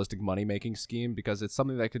monopolistic money making scheme, because it's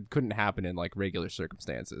something that couldn't happen in like regular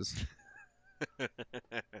circumstances.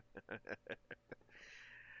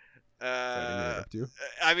 I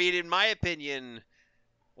mean, in my opinion,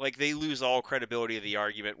 like they lose all credibility of the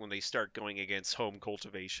argument when they start going against home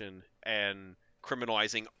cultivation and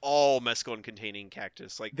criminalizing all mescaline-containing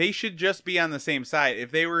cactus. Like they should just be on the same side.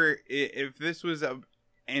 If this was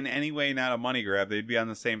in any way not a money grab, they'd be on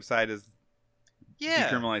the same side as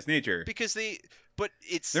decriminalized nature. Because they're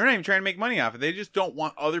not even trying to make money off it. They just don't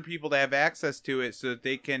want other people to have access to it so that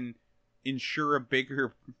they can ensure a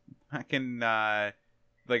bigger like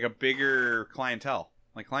a bigger clientele,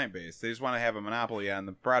 like client base. They just want to have a monopoly on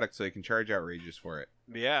the product so they can charge outrageous for it.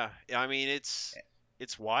 Yeah, I mean it's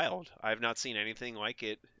wild. I've not seen anything like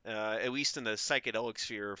it, at least in the psychedelic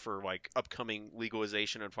sphere, for like upcoming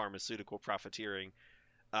legalization and pharmaceutical profiteering.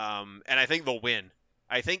 And I think they'll win.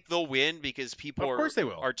 I think they'll win because people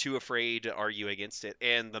are too afraid to argue against it,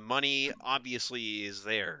 and the money obviously is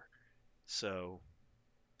there. So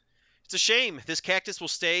it's a shame. This cactus will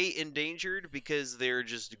stay endangered because they're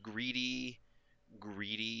just greedy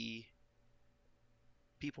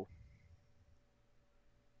people.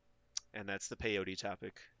 And that's the peyote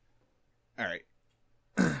topic. All right.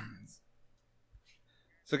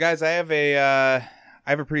 So guys, I have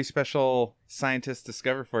a pretty special scientist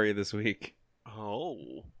discover for you this week.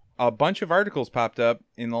 Oh. A bunch of articles popped up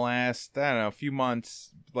in the last, I don't know, few months,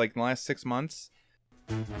 like in the last 6 months.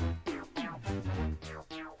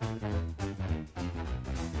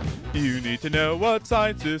 You need to know what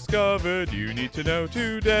science discovered. You need to know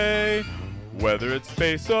today. Whether it's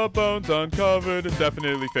space or bones uncovered, it's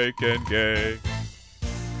definitely fake and gay.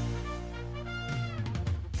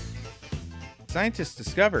 Scientists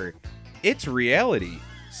discover it's reality.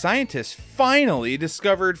 Scientists finally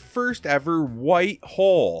discovered first ever white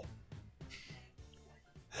hole.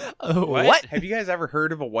 What? Have you guys ever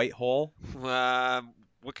heard of a white hole?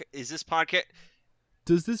 What is this podcast?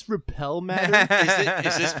 Does this repel matter?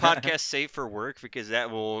 Is this podcast safe for work? Because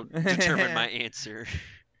that will determine my answer.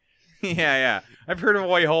 Yeah. I've heard of a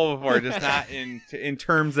white hole before, just not in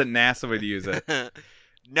terms that NASA would use it.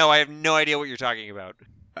 No, I have no idea what you're talking about.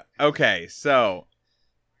 Okay, so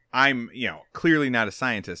I'm, clearly not a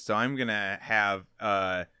scientist, so I'm going to have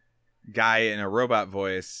a guy in a robot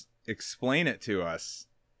voice explain it to us.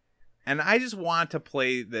 And I just want to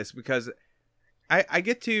play this because I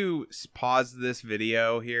get to pause this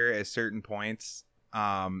video here at certain points.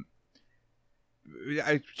 I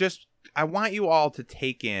want you all to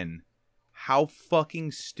take in how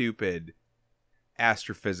fucking stupid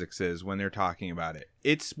astrophysics is when they're talking about it.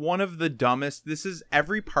 It's one of the dumbest.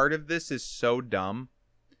 Every part of this is so dumb.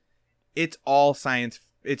 It's all science.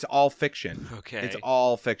 It's all fiction. Okay. It's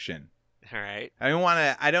all fiction. All right.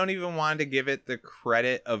 I don't even want to give it the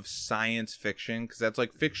credit of science fiction, because that's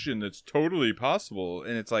like fiction that's totally possible,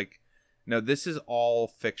 and it's like, no, this is all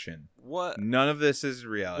fiction. What? None of this is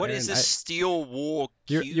reality. What is this steel wool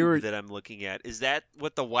cube that I'm looking at? Is that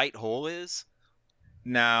what the white hole is?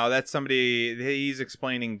 No, that's somebody. He's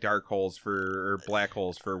explaining dark holes or black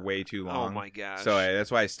holes for way too long. Oh my gosh. So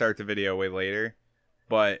that's why I start the video way later.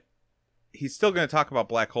 But he's still going to talk about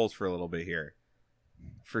black holes for a little bit here,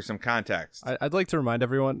 for some context. I'd like to remind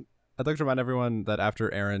everyone that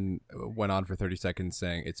after Aaron went on for 30 seconds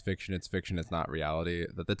saying it's fiction, it's not reality,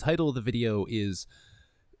 that the title of the video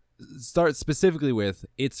starts specifically with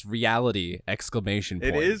 "It's reality!" exclamation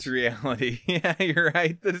point. It is reality. Yeah, you're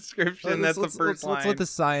right. The description, that's the first line. Let's let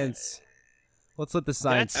the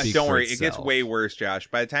science speak Don't for worry, itself. it gets way worse, Josh.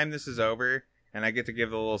 By the time this is over and I get to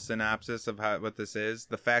give a little synopsis of what this is,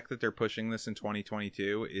 the fact that they're pushing this in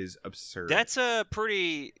 2022 is absurd. That's a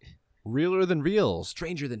pretty... Realer than real,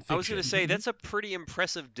 stranger than fiction. I was going to say, that's a pretty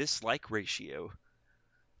impressive dislike ratio.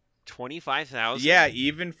 25,000? Yeah,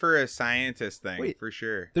 even for a scientist thing. Wait, for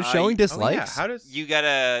sure. They're showing dislikes? Oh, yeah. How does...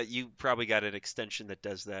 You probably got an extension that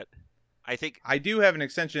does that. I think I do have an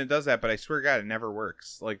extension that does that, but I swear to God, it never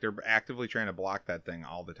works. Like, they're actively trying to block that thing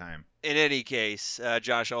all the time. In any case,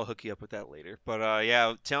 Josh, I'll hook you up with that later. But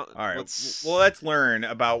yeah, all right. Let's learn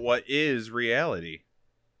about what is reality.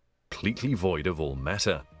 Completely void of all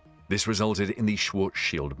matter. This resulted in the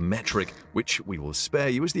Schwarzschild metric, which we will spare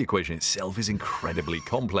you as the equation itself is incredibly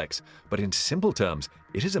complex, but in simple terms,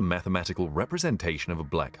 it is a mathematical representation of a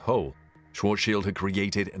black hole. Schwarzschild had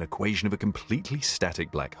created an equation of a completely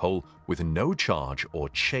static black hole with no charge or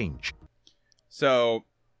change. So,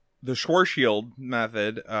 the Schwarzschild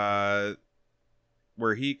method,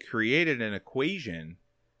 where he created an equation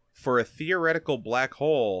for a theoretical black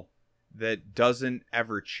hole that doesn't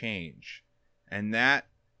ever change. And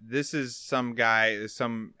this is some guy,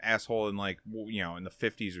 some asshole in in the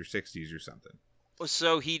 50s or 60s or something.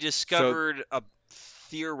 So he discovered a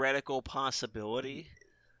theoretical possibility?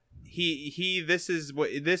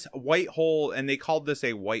 This white hole, and they called this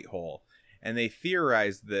a white hole, and they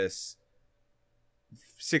theorized this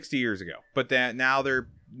 60 years ago. But now they're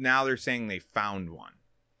saying they found one.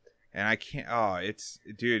 And I can't, it's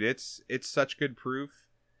such good proof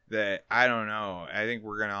that I don't know. I think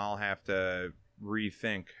we're going to all have to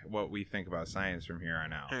rethink what we think about science from here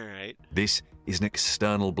on out. All right. This is an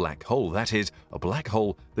external black hole, that is, a black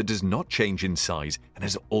hole that does not change in size and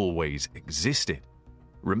has always existed.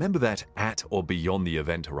 Remember that at or beyond the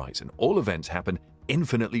event horizon, all events happen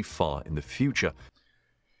infinitely far in the future.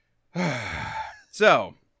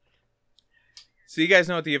 So you guys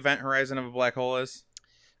know what the event horizon of a black hole is?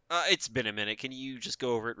 It's been a minute. Can you just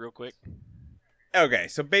go over it real quick? Okay,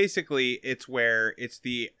 so basically it's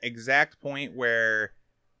the exact point where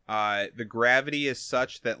the gravity is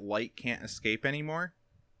such that light can't escape anymore.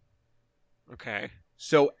 Okay.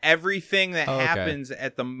 So everything that happens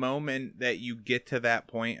at the moment that you get to that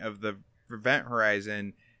point of the event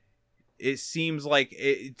horizon, it seems like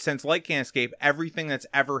since light can't escape, everything that's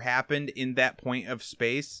ever happened in that point of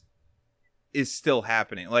space is still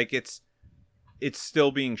happening. Like it's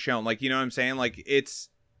still being shown. Like, you know what I'm saying? Like it's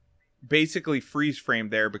basically freeze framed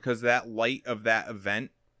there because that light of that event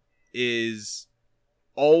is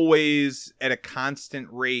always at a constant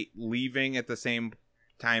rate leaving at the same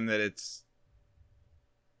time that it's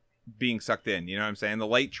being sucked in. You know what I'm saying? The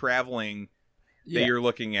light traveling that you're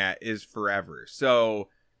looking at is forever. So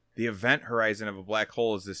the event horizon of a black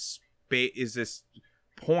hole is this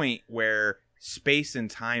point where space and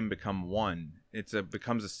time become one.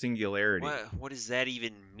 Becomes a singularity. What does that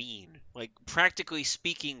even mean? Like, practically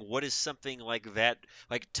speaking, what is something like that,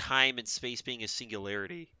 like time and space being a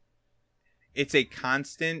singularity? It's a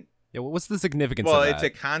constant... Yeah, what's the significance of that? Well, it's a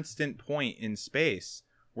constant point in space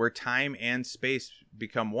where time and space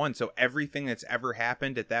become one. So everything that's ever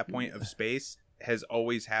happened at that point of space has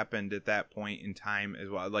always happened at that point in time as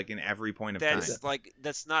well, like in every point of time.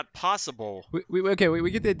 That's not possible. We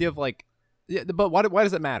get the idea of like... Yeah, but why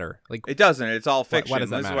does it matter? Like it doesn't. It's all fiction. Why does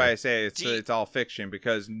that This matter? is why I say it's all fiction,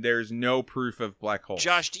 because there's no proof of black holes.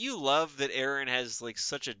 Josh, do you love that Aaron has like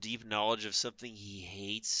such a deep knowledge of something he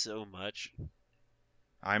hates so much?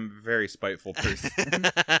 I'm a very spiteful person.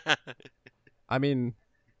 I mean,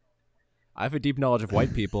 I have a deep knowledge of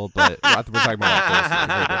white people, but we're talking about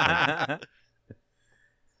black holes.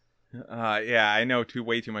 Yeah, I know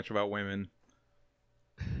way too much about women.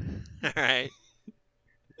 All right.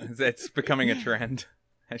 That's becoming a trend.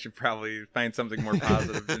 I should probably find something more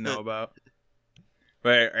positive to know about.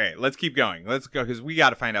 But all right, let's keep going. Let's go, because we got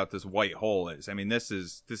to find out what this white hole is. I mean, this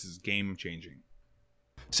is game changing.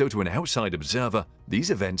 So to an outside observer, these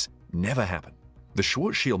events never happen. The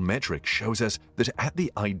Schwarzschild metric shows us that at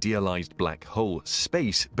the idealized black hole,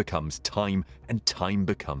 space becomes time and time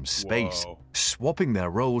becomes space, swapping their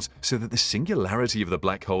roles so that the singularity of the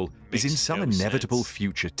black hole is in some inevitable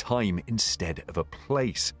future time instead of a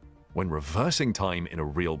place. When reversing time in a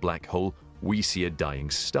real black hole, we see a dying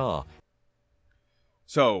star.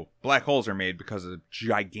 So, black holes are made because a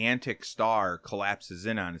gigantic star collapses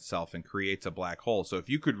in on itself and creates a black hole. So if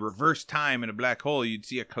you could reverse time in a black hole, you'd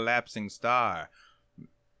see a collapsing star.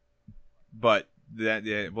 But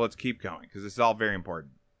let's keep going, because this is all very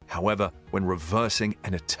important. However, when reversing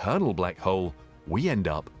an eternal black hole, we end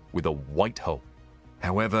up with a white hole.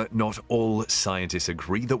 However, not all scientists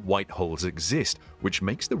agree that white holes exist, which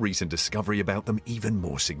makes the recent discovery about them even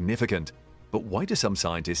more significant. But why do some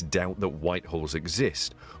scientists doubt that white holes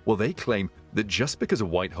exist? Well, they claim that just because a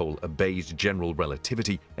white hole obeys general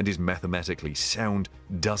relativity and is mathematically sound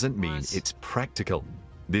doesn't mean it's practical.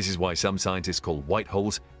 This is why some scientists call white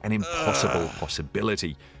holes an impossible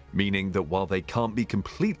possibility, meaning that while they can't be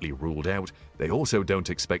completely ruled out, they also don't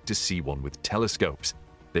expect to see one with telescopes.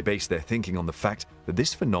 They base their thinking on the fact that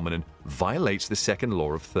this phenomenon violates the second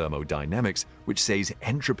law of thermodynamics, which says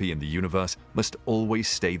entropy in the universe must always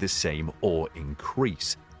stay the same or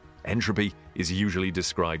increase. Entropy is usually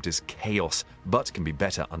described as chaos, but can be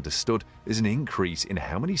better understood as an increase in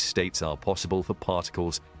how many states are possible for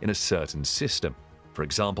particles in a certain system. For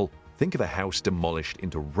example, think of a house demolished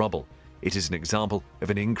into rubble. It is an example of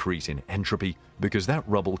an increase in entropy because that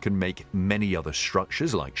rubble can make many other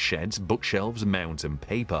structures like sheds, bookshelves, mounds, and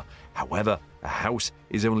paper. However, a house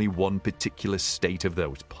is only one particular state of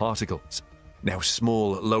those particles. Now,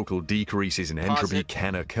 small local decreases in entropy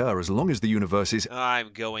can occur as long as the universe is...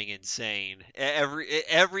 I'm going insane.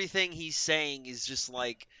 Everything he's saying is just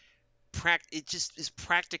like... it just is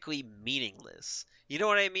practically meaningless. You know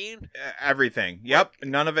what I mean? Everything. Yep.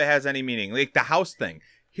 None of it has any meaning. Like the house thing.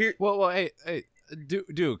 Here. Well, hey,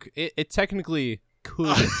 Duke, it technically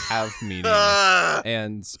could have meaning,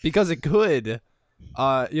 and because it could,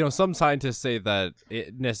 some scientists say that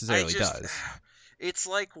it necessarily does. It's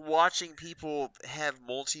like watching people have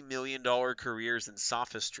multi-million-dollar careers in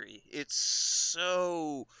sophistry. It's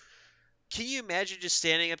so. Can you imagine just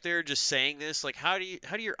standing up there just saying this? Like, how do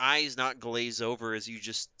your eyes not glaze over as you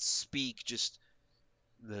just speak? Just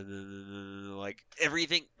like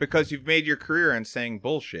everything, because you've made your career on saying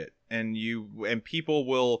bullshit, and people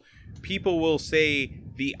will say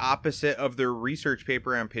the opposite of their research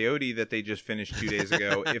paper on peyote that they just finished 2 days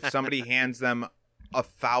ago if somebody hands them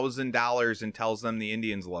 $1,000 and tells them the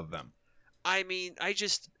Indians love them. I mean,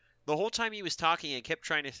 the whole time he was talking, I kept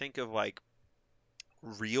trying to think of like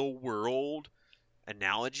real world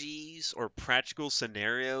analogies or practical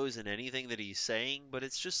scenarios in anything that he's saying, but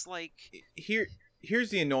it's just like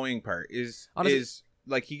Here's the annoying part is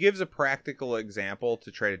like he gives a practical example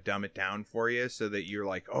to try to dumb it down for you so that you're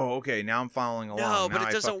like, oh, okay, now I'm following along. No, but now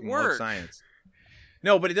it doesn't work. Love science.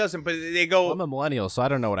 No, but it doesn't. But they go. Well, I'm a millennial, so I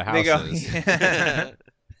don't know what a house is.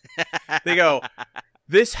 They go,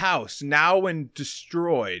 this house, now when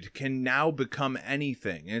destroyed, can now become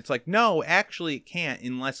anything. And it's like, no, actually it can't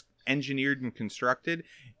unless engineered and constructed.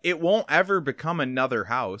 It won't ever become another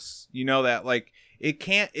house. You know that, like, it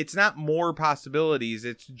can't, it's not more possibilities,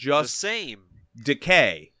 it's just the same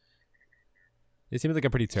decay. It seems like a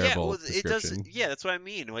pretty terrible description. It doesn't. Yeah, that's what I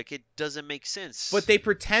mean. Like, it doesn't make sense. But they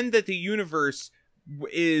pretend that the universe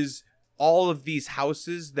is all of these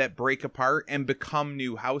houses that break apart and become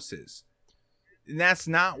new houses. And that's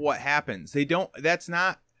not what happens. That's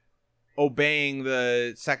not obeying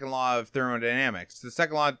the second law of thermodynamics. The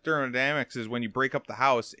second law of thermodynamics is when you break up the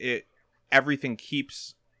house, everything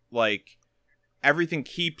keeps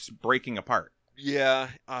breaking apart. Yeah.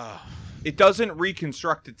 It doesn't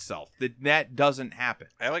reconstruct itself. That doesn't happen.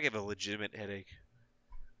 I like have a legitimate headache.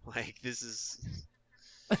 Like, this is.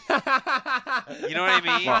 You know what I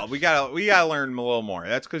mean? Well, we gotta learn a little more.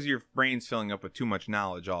 That's because your brain's filling up with too much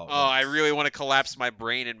knowledge all at once. I really want to collapse my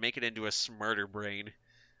brain and make it into a smarter brain.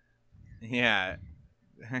 Yeah.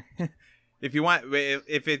 If you want,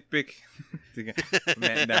 if it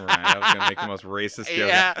man, never mind. I was gonna make the most racist joke.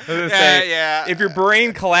 Yeah, I was gonna say, yeah. If your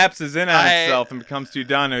brain collapses in on itself and becomes too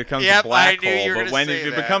done, it becomes a black hole. But when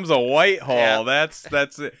it becomes a white hole, that's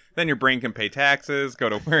it. Then your brain can pay taxes, go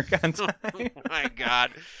to work on time. Oh my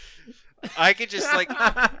God, I could just like,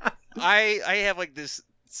 I have like this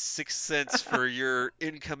sixth sense for your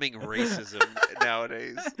incoming racism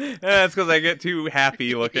nowadays. That's because I get too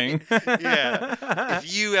happy looking. Yeah.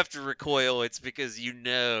 If you have to recoil, it's because you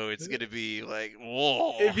know it's gonna be like,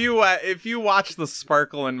 whoa. If you watch the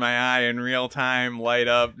sparkle in my eye in real time light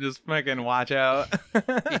up, just fucking watch out.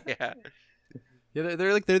 Yeah. Yeah,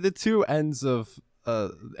 they're the two ends of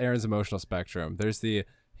Aaron's emotional spectrum. There's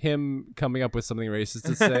him coming up with something racist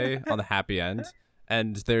to say on the happy end,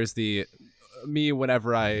 and there's the me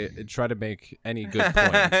whenever I try to make any good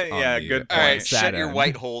point. Yeah, good point. All right, shut your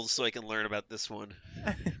white holes so I can learn about this one.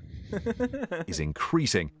 Is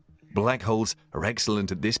increasing. Black holes are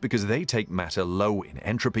excellent at this because they take matter low in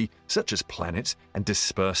entropy, such as planets, and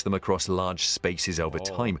disperse them across large spaces over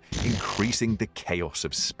time, increasing the chaos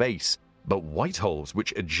of space. But white holes,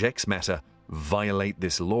 which ejects matter, violate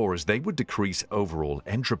this law as they would decrease overall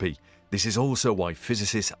entropy. This is also why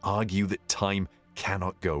physicists argue that time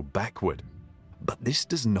cannot go backward. But this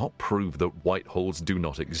does not prove that white holes do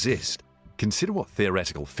not exist. Consider what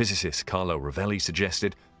theoretical physicist Carlo Rovelli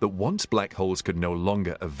suggested, that once black holes could no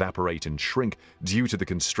longer evaporate and shrink due to the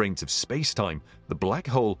constraints of space-time, the black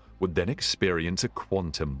hole would then experience a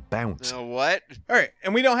quantum bounce. What? All right,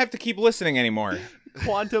 and we don't have to keep listening anymore.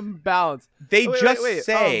 Quantum bounce. They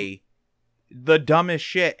say the dumbest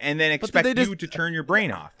shit and then expect you to turn your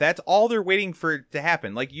brain off. That's all they're waiting for it to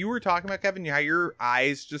happen. Like you were talking about, Kevin, how your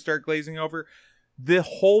eyes just start glazing over. The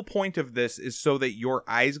whole point of this is so that your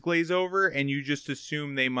eyes glaze over and you just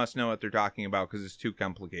assume they must know what they're talking about because it's too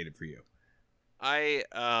complicated for you.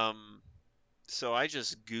 So I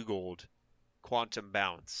just Googled quantum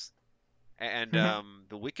bounce, and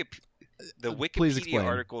the Wikipedia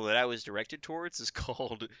article that I was directed towards is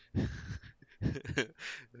called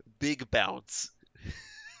Big bounce.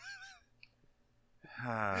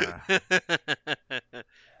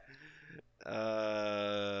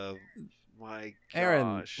 My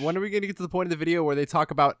Aaron, gosh. when are we going to get to the point of the video where they talk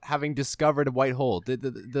about having discovered a white hole?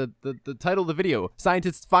 The title of the video: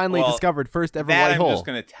 scientists finally Well, discovered first ever that white I'm hole. just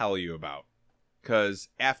going to tell you about. Because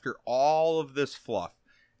after all of this fluff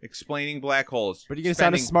explaining black holes, But are you going to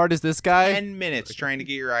sound as spending smart as this guy? 10 minutes trying to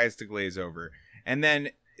get your eyes to glaze over, and then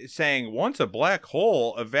saying once a black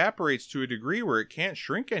hole evaporates to a degree where it can't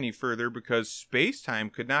shrink any further because space-time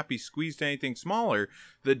could not be squeezed to anything smaller,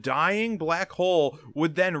 the dying black hole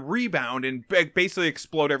would then rebound and basically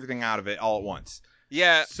explode everything out of it all at once.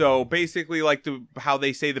 Yeah, So basically like how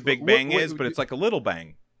they say the Big Bang is, but it's like a little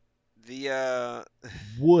bang. the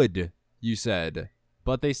Would, you said.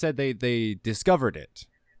 But they said they discovered it.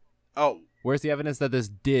 Oh, Where's the evidence that this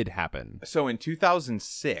did happen? so in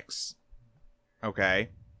 2006, okay,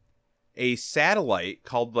 a satellite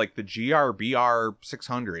called like the GRBR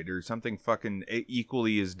 600 or something fucking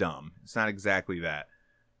equally as dumb. It's not exactly that.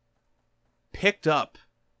 Picked up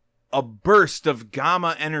a burst of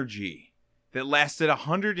gamma energy that lasted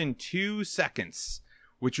 102 seconds,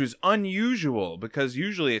 which was unusual because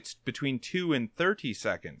usually it's between 2 and 30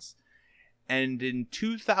 seconds. And in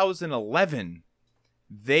 2011,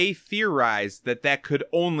 they theorized that that could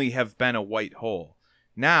only have been a white hole.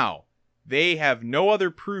 Now, they have no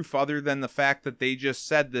other proof other than the fact that they just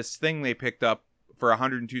said this thing they picked up for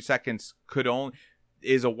 102 seconds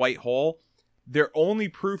is a white hole. Their only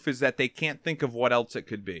proof is that they can't think of what else it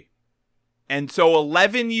could be. And so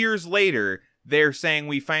 11 years later, they're saying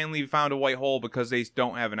we finally found a white hole because they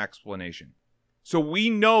don't have an explanation. So we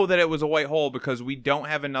know that it was a white hole because we don't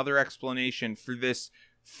have another explanation for this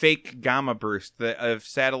fake gamma burst that a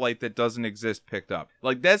satellite that doesn't exist picked up.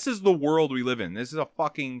 Like, this is the world we live in. This is a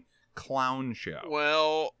fucking clown show.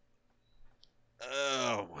 well,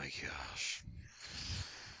 oh my gosh.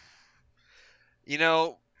 You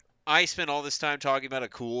know, I spent all this time talking about a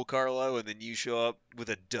cool Carlo, and then you show up with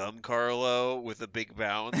a dumb Carlo with a big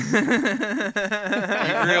bounce. You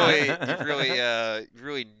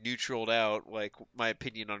really neutraled out like my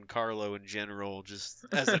opinion on Carlo in general, just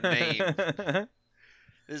as a name.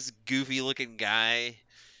 This goofy looking guy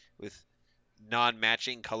with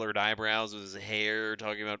non-matching colored eyebrows with his hair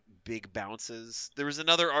talking about big bounces. There was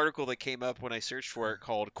another article that came up when I searched for it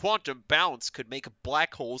called "Quantum Bounce Could Make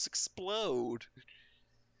Black Holes Explode."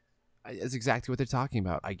 That's exactly what they're talking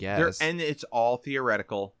about, I guess. And it's all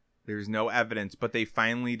theoretical. There's no evidence, but they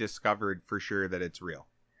finally discovered for sure that it's real.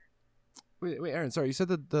 Wait, Aaron, sorry, you said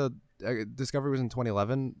that the discovery was in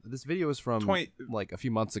 2011? This video is from like a few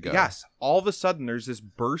months ago. Yes. All of a sudden, there's this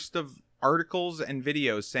burst of articles and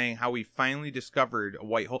videos saying how we finally discovered a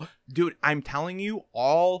white hole. Dude, I'm telling you,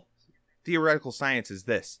 all theoretical science is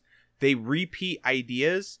this. They repeat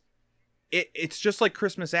ideas. It's just like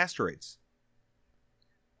Christmas asteroids.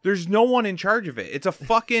 There's no one in charge of it. It's a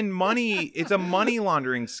fucking it's a money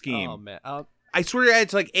laundering scheme. Oh, man. I swear to God,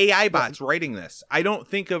 it's like AI bots writing this. I don't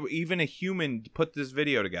think of even a human put this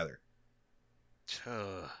video together.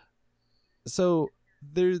 So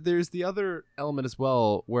there's the other element as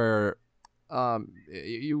well where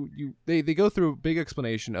they go through a big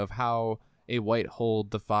explanation of how a white hole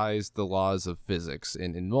defies the laws of physics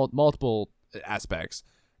in multiple aspects.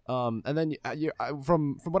 And then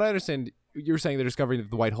from what I understand, you're saying the discovery of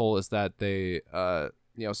the white hole is that they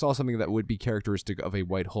saw something that would be characteristic of a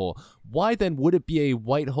white hole. Why then would it be a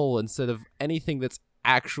white hole instead of anything that's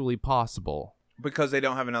actually possible? Because they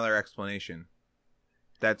don't have another explanation.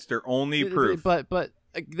 That's their only proof. But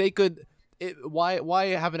they could. Why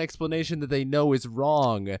have an explanation that they know is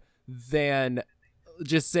wrong than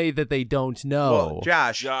just say that they don't know?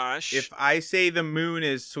 Well, Josh, if I say the moon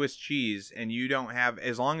is Swiss cheese and you don't have,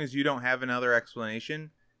 as long as you don't have another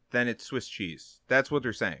explanation, then it's Swiss cheese. That's what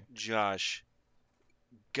they're saying. Josh,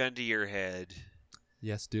 gun to your head.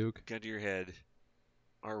 Yes, Duke. Gun to your head.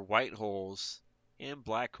 Are white holes and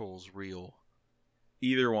black holes real?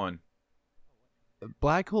 Either one.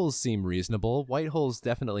 Black holes seem reasonable. White holes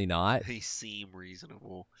definitely not. They seem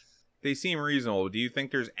reasonable. They seem reasonable. Do you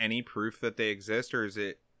think there's any proof that they exist, or is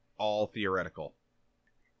it all theoretical?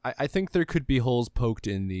 I think there could be holes poked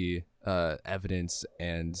in the evidence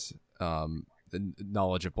and the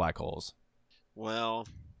knowledge of black holes. Well,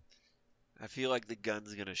 I feel like the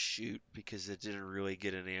gun's gonna shoot because it didn't really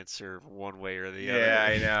get an answer one way or the other. Yeah,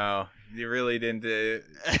 I know. You really didn't. Do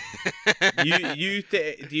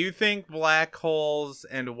you think black holes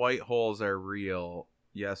and white holes are real?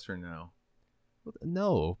 Yes or no?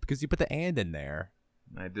 No, because you put the "and" in there.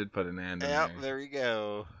 I did put an "and" in Yep, there. there you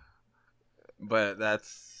go. But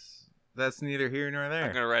that's that's neither here nor I'm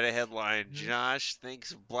there. gonna write a headline: Josh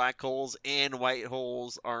thinks black holes and white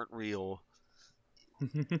holes aren't real.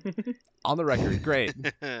 On the record, great.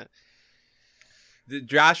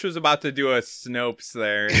 Josh was about to do a Snopes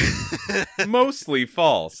there. Mostly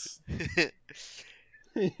false.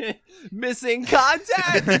 Missing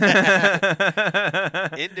contact.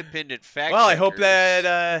 Independent fact. Well, I hope checkers.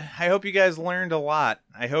 that I hope you guys learned a lot.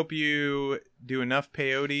 I hope you do enough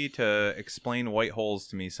peyote to explain white holes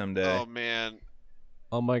to me someday. Oh man.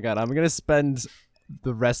 Oh my god, I'm gonna spend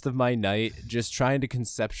the rest of my night just trying to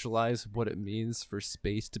conceptualize what it means for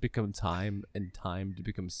space to become time and time to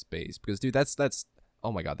become space. Because, dude, that's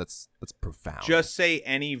oh my god, that's profound. Just say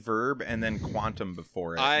any verb and then quantum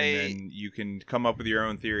before it, and then you can come up with your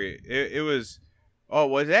own theory. It was,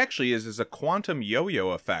 what it actually is a quantum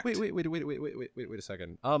yo-yo effect. Wait a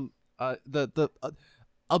second. A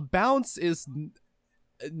bounce is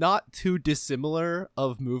not too dissimilar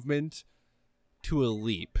of movement to a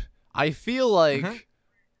leap. I feel like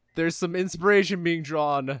there's some inspiration being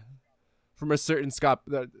drawn from a certain Scott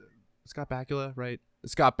Bakula, right? The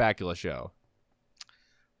Scott Bakula show.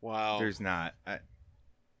 Wow. There's not.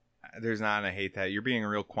 There's not, and I hate that. You're being a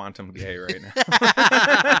real quantum gay right now.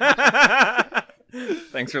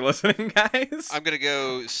 Thanks for listening, guys. I'm gonna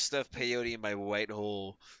go stuff peyote in my white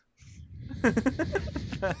hole. Have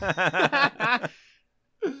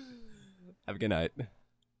a good night.